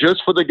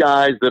just for the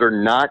guys that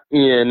are not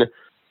in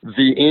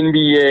the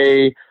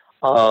NBA,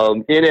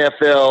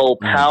 NFL,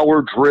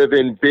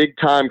 power-driven,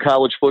 big-time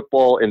college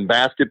football and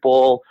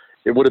basketball.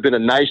 It would have been a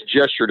nice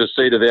gesture to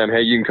say to them,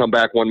 hey, you can come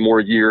back one more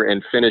year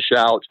and finish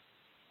out,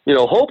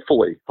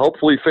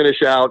 hopefully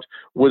finish out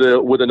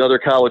with another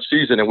college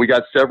season. And we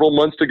got several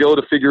months to go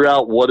to figure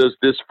out what does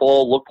this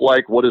fall look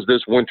like, what does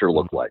this winter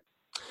look like.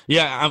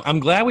 Yeah, I'm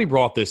glad we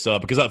brought this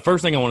up because the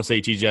first thing I want to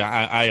say, TJ,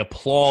 I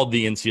applaud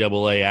the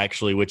NCAA,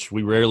 actually, which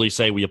we rarely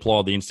say we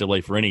applaud the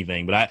NCAA for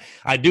anything, but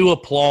I do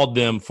applaud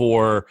them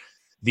for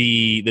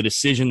the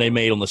decision they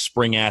made on the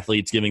spring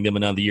athletes, giving them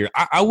another year.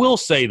 I will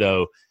say,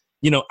 though,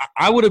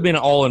 I would have been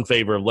all in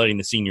favor of letting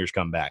the seniors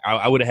come back.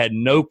 I would have had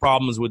no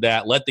problems with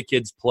that. Let the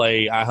kids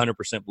play. I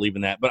 100% believe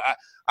in that. But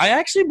I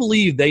actually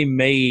believe they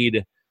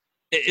made,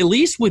 at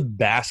least with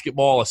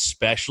basketball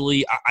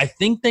especially, I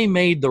think they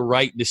made the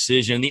right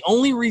decision. The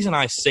only reason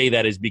I say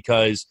that is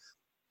because,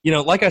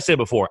 like I said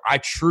before, I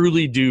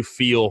truly do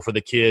feel for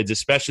the kids,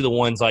 especially the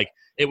ones like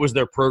it was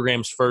their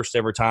program's first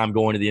ever time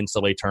going to the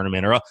NCAA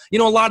tournament. Or, a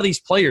lot of these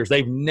players,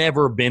 they've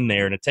never been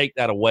there. And to take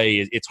that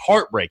away, it's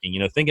heartbreaking,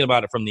 thinking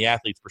about it from the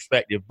athlete's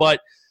perspective. But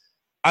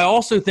I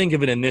also think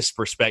of it in this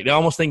perspective,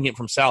 almost thinking it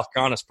from South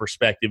Carolina's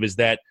perspective, is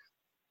that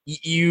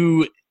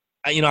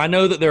I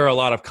know that there are a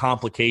lot of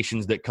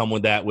complications that come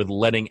with that, with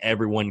letting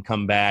everyone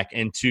come back,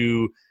 and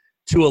to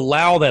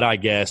allow that, I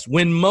guess,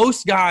 when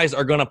most guys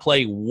are going to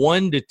play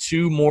 1 to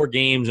 2 more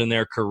games in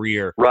their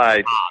career.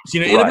 Right.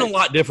 It would have been a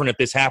lot different if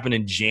this happened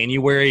in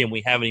January and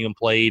we haven't even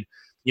played,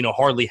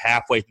 hardly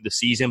halfway through the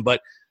season.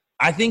 But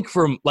I think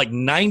from like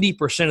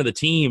 90% of the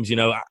teams,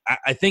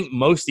 I think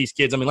most of these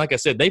kids, like I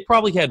said, they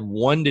probably had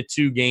 1 to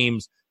 2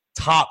 games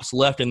tops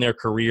left in their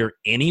career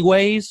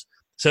anyways.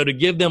 So to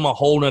give them a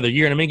whole nother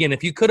year, and again,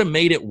 if you could have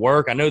made it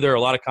work, I know there are a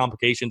lot of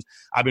complications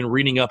I've been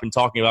reading up and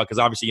talking about because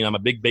obviously, I'm a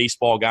big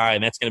baseball guy,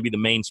 and that's going to be the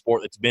main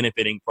sport that's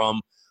benefiting from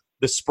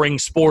the spring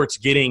sports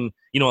getting,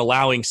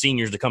 allowing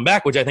seniors to come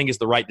back, which I think is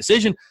the right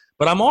decision.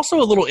 But I'm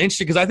also a little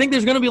interested because I think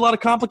there's going to be a lot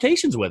of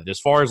complications with it as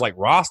far as like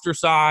roster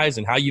size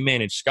and how you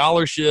manage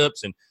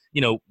scholarships and,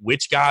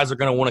 which guys are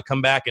going to want to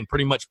come back and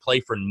pretty much play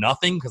for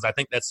nothing, because I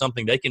think that's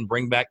something they can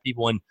bring back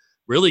people and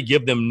really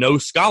give them no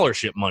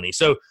scholarship money.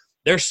 So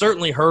there's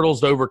certainly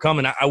hurdles to overcome,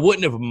 and I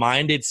wouldn't have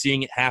minded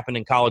seeing it happen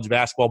in college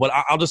basketball. But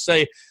I'll just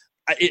say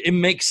it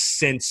makes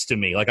sense to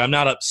me. Like, I'm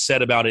not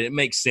upset about it. It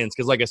makes sense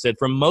because, like I said,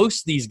 for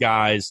most of these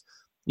guys,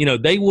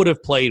 they would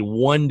have played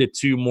 1 to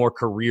 2 more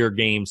career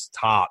games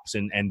tops,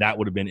 and that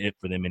would have been it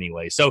for them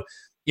anyway. So,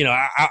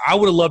 I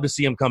would have loved to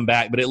see them come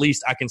back, but at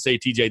least I can say,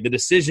 TJ, the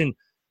decision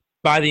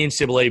by the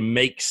NCAA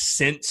makes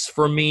sense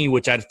for me,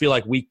 which I feel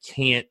like we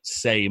can't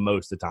say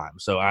most of the time.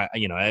 So,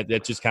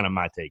 that's just kind of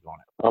my take on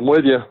it. I'm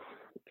with you.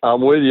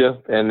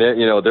 And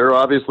they're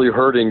obviously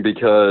hurting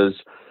because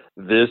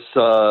this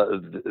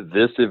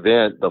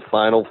event, the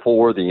Final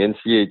Four, the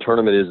NCAA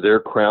tournament, is their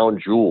crown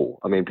jewel.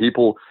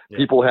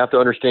 People have to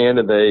understand,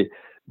 and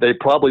they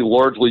probably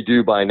largely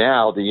do by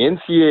now, the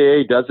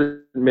NCAA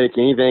doesn't make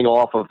anything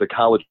off of the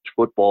college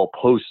football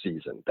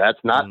postseason. That's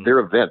not their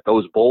event.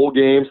 Those bowl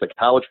games, the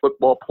college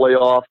football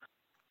playoff,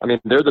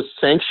 they're the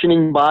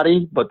sanctioning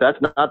body, but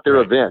that's not their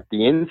event. The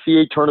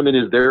NCAA tournament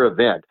is their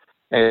event.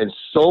 And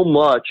so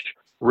much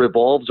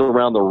revolves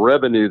around the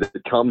revenue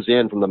that comes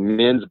in from the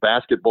men's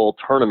basketball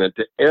tournament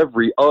to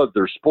every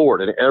other sport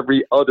and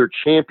every other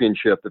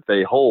championship that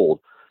they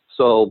hold.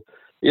 So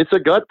it's a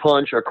gut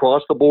punch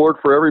across the board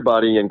for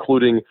everybody,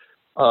 including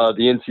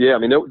the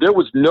NCAA. There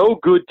was no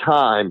good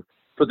time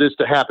for this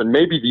to happen.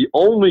 Maybe the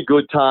only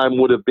good time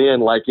would have been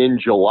like in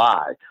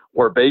July,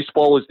 where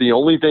baseball is the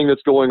only thing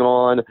that's going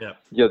on.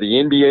 Yeah. The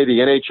NBA,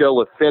 the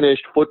NHL have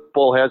finished.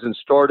 Football hasn't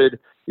started.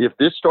 If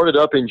this started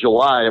up in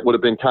July, it would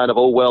have been kind of,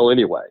 oh, well,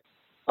 anyway.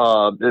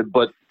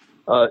 But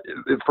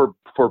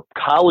for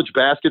college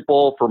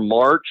basketball for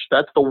March,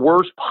 that's the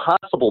worst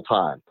possible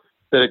time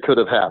that it could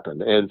have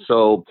happened. And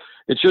so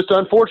it's just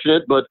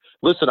unfortunate. But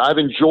listen, I've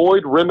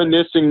enjoyed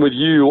reminiscing with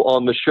you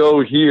on the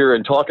show here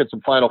and talking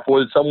some Final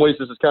Four. In some ways,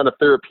 this is kind of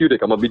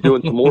therapeutic. I'm going to be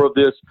doing some more of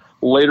this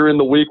later in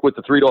the week with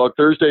the 3 Dog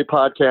Thursday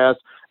podcast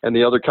and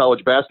the other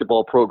college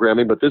basketball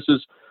programming. But this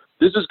is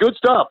good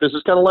stuff. This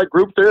is kind of like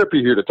group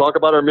therapy here to talk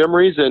about our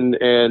memories and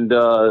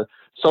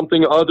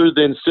something other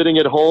than sitting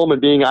at home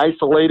and being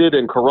isolated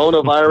and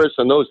coronavirus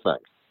and those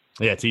things.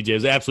 Yeah, TJ, it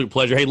was an absolute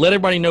pleasure. Hey, let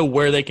everybody know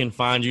where they can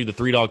find you, the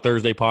Three Dog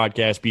Thursday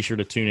podcast. Be sure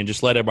to tune in.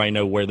 Just let everybody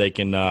know where they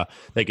can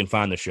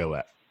find the show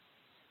at.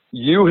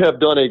 You have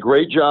done a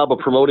great job of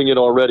promoting it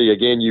already.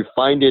 Again, you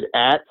find it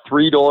at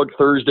 3 Dog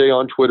Thursday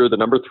on Twitter, the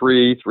number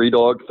 3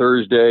 Dog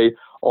Thursday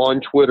on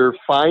Twitter.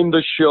 Find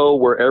the show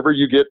wherever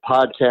you get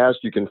podcasts.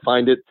 You can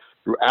find it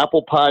through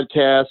Apple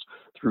Podcasts,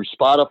 through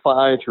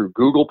Spotify, through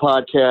Google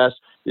Podcasts.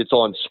 It's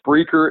on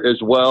Spreaker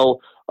as well.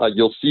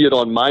 You'll see it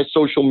on my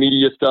social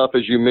media stuff,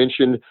 as you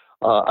mentioned.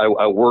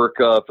 I work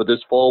for this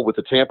fall with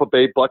the Tampa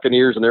Bay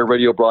Buccaneers and their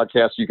radio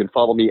broadcast. You can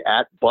follow me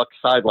at Buck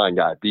Sideline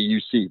Guy,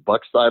 B-U-C,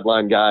 Buck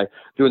Sideline Guy,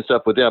 doing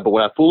stuff with them. But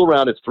when I fool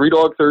around, it's 3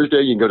 Dog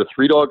Thursday. You can go to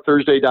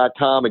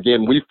 3dogthursday.com.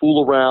 Again, we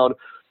fool around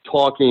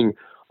talking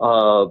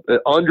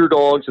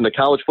underdogs in the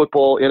college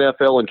football,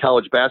 NFL, and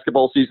college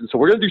basketball season. So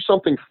we're going to do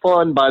something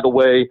fun, by the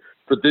way,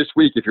 for this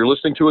week. If you're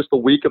listening to us the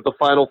week of the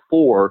Final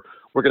Four,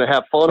 we're going to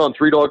have fun on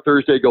 3 Dog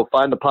Thursday. Go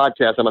find the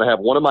podcast. I'm going to have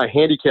one of my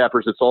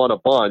handicappers that's on a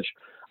bunch.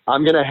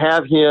 I'm going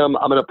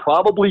to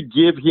probably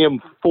give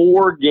him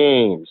 4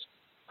 games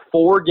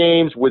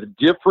with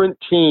different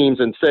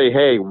teams and say,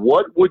 hey,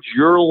 what would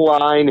your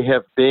line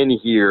have been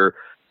here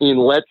in,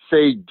 let's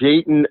say,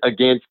 Dayton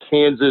against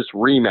Kansas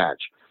rematch,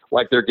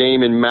 like their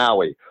game in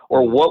Maui?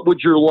 Or what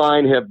would your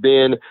line have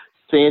been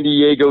San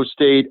Diego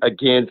State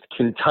against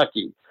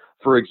Kentucky,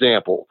 for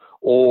example?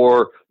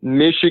 Or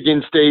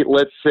Michigan State,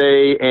 let's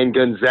say, and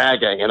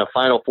Gonzaga in a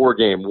Final Four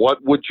game.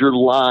 What would your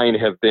line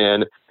have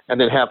been? And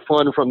then have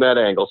fun from that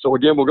angle. So,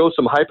 again, we'll go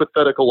some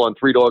hypothetical on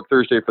 3 Dog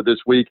Thursday for this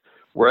week.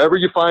 Wherever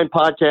you find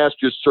podcasts,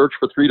 just search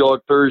for 3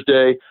 Dog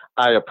Thursday.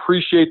 I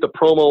appreciate the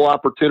promo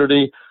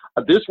opportunity.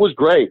 This was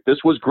great. This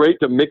was great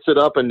to mix it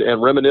up and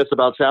reminisce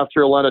about South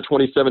Carolina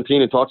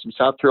 2017 and talk some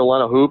South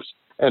Carolina hoops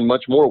and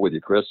much more with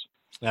you, Chris.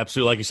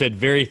 Absolutely. Like you said,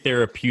 very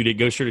therapeutic.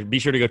 Be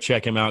sure to go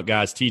check him out,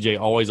 guys. TJ,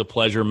 always a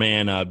pleasure,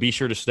 man. Be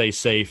sure to stay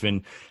safe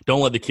and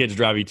don't let the kids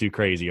drive you too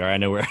crazy. All right, I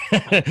know we're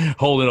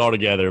holding it all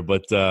together,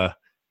 but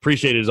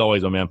appreciate it as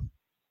always, my man.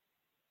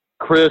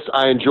 Chris,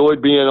 I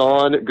enjoyed being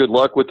on. Good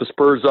luck with the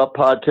Spurs Up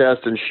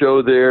podcast and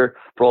show there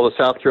for all the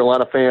South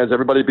Carolina fans.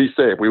 Everybody be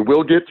safe. We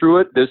will get through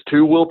it. This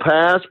too will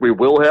pass. We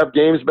will have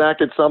games back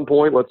at some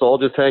point. Let's all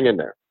just hang in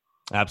there.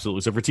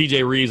 Absolutely. So for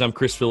TJ Rives, I'm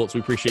Chris Phillips.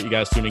 We appreciate you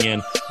guys tuning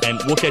in, and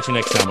we'll catch you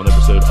next time on the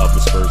episode of the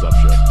Spurs Up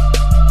Show.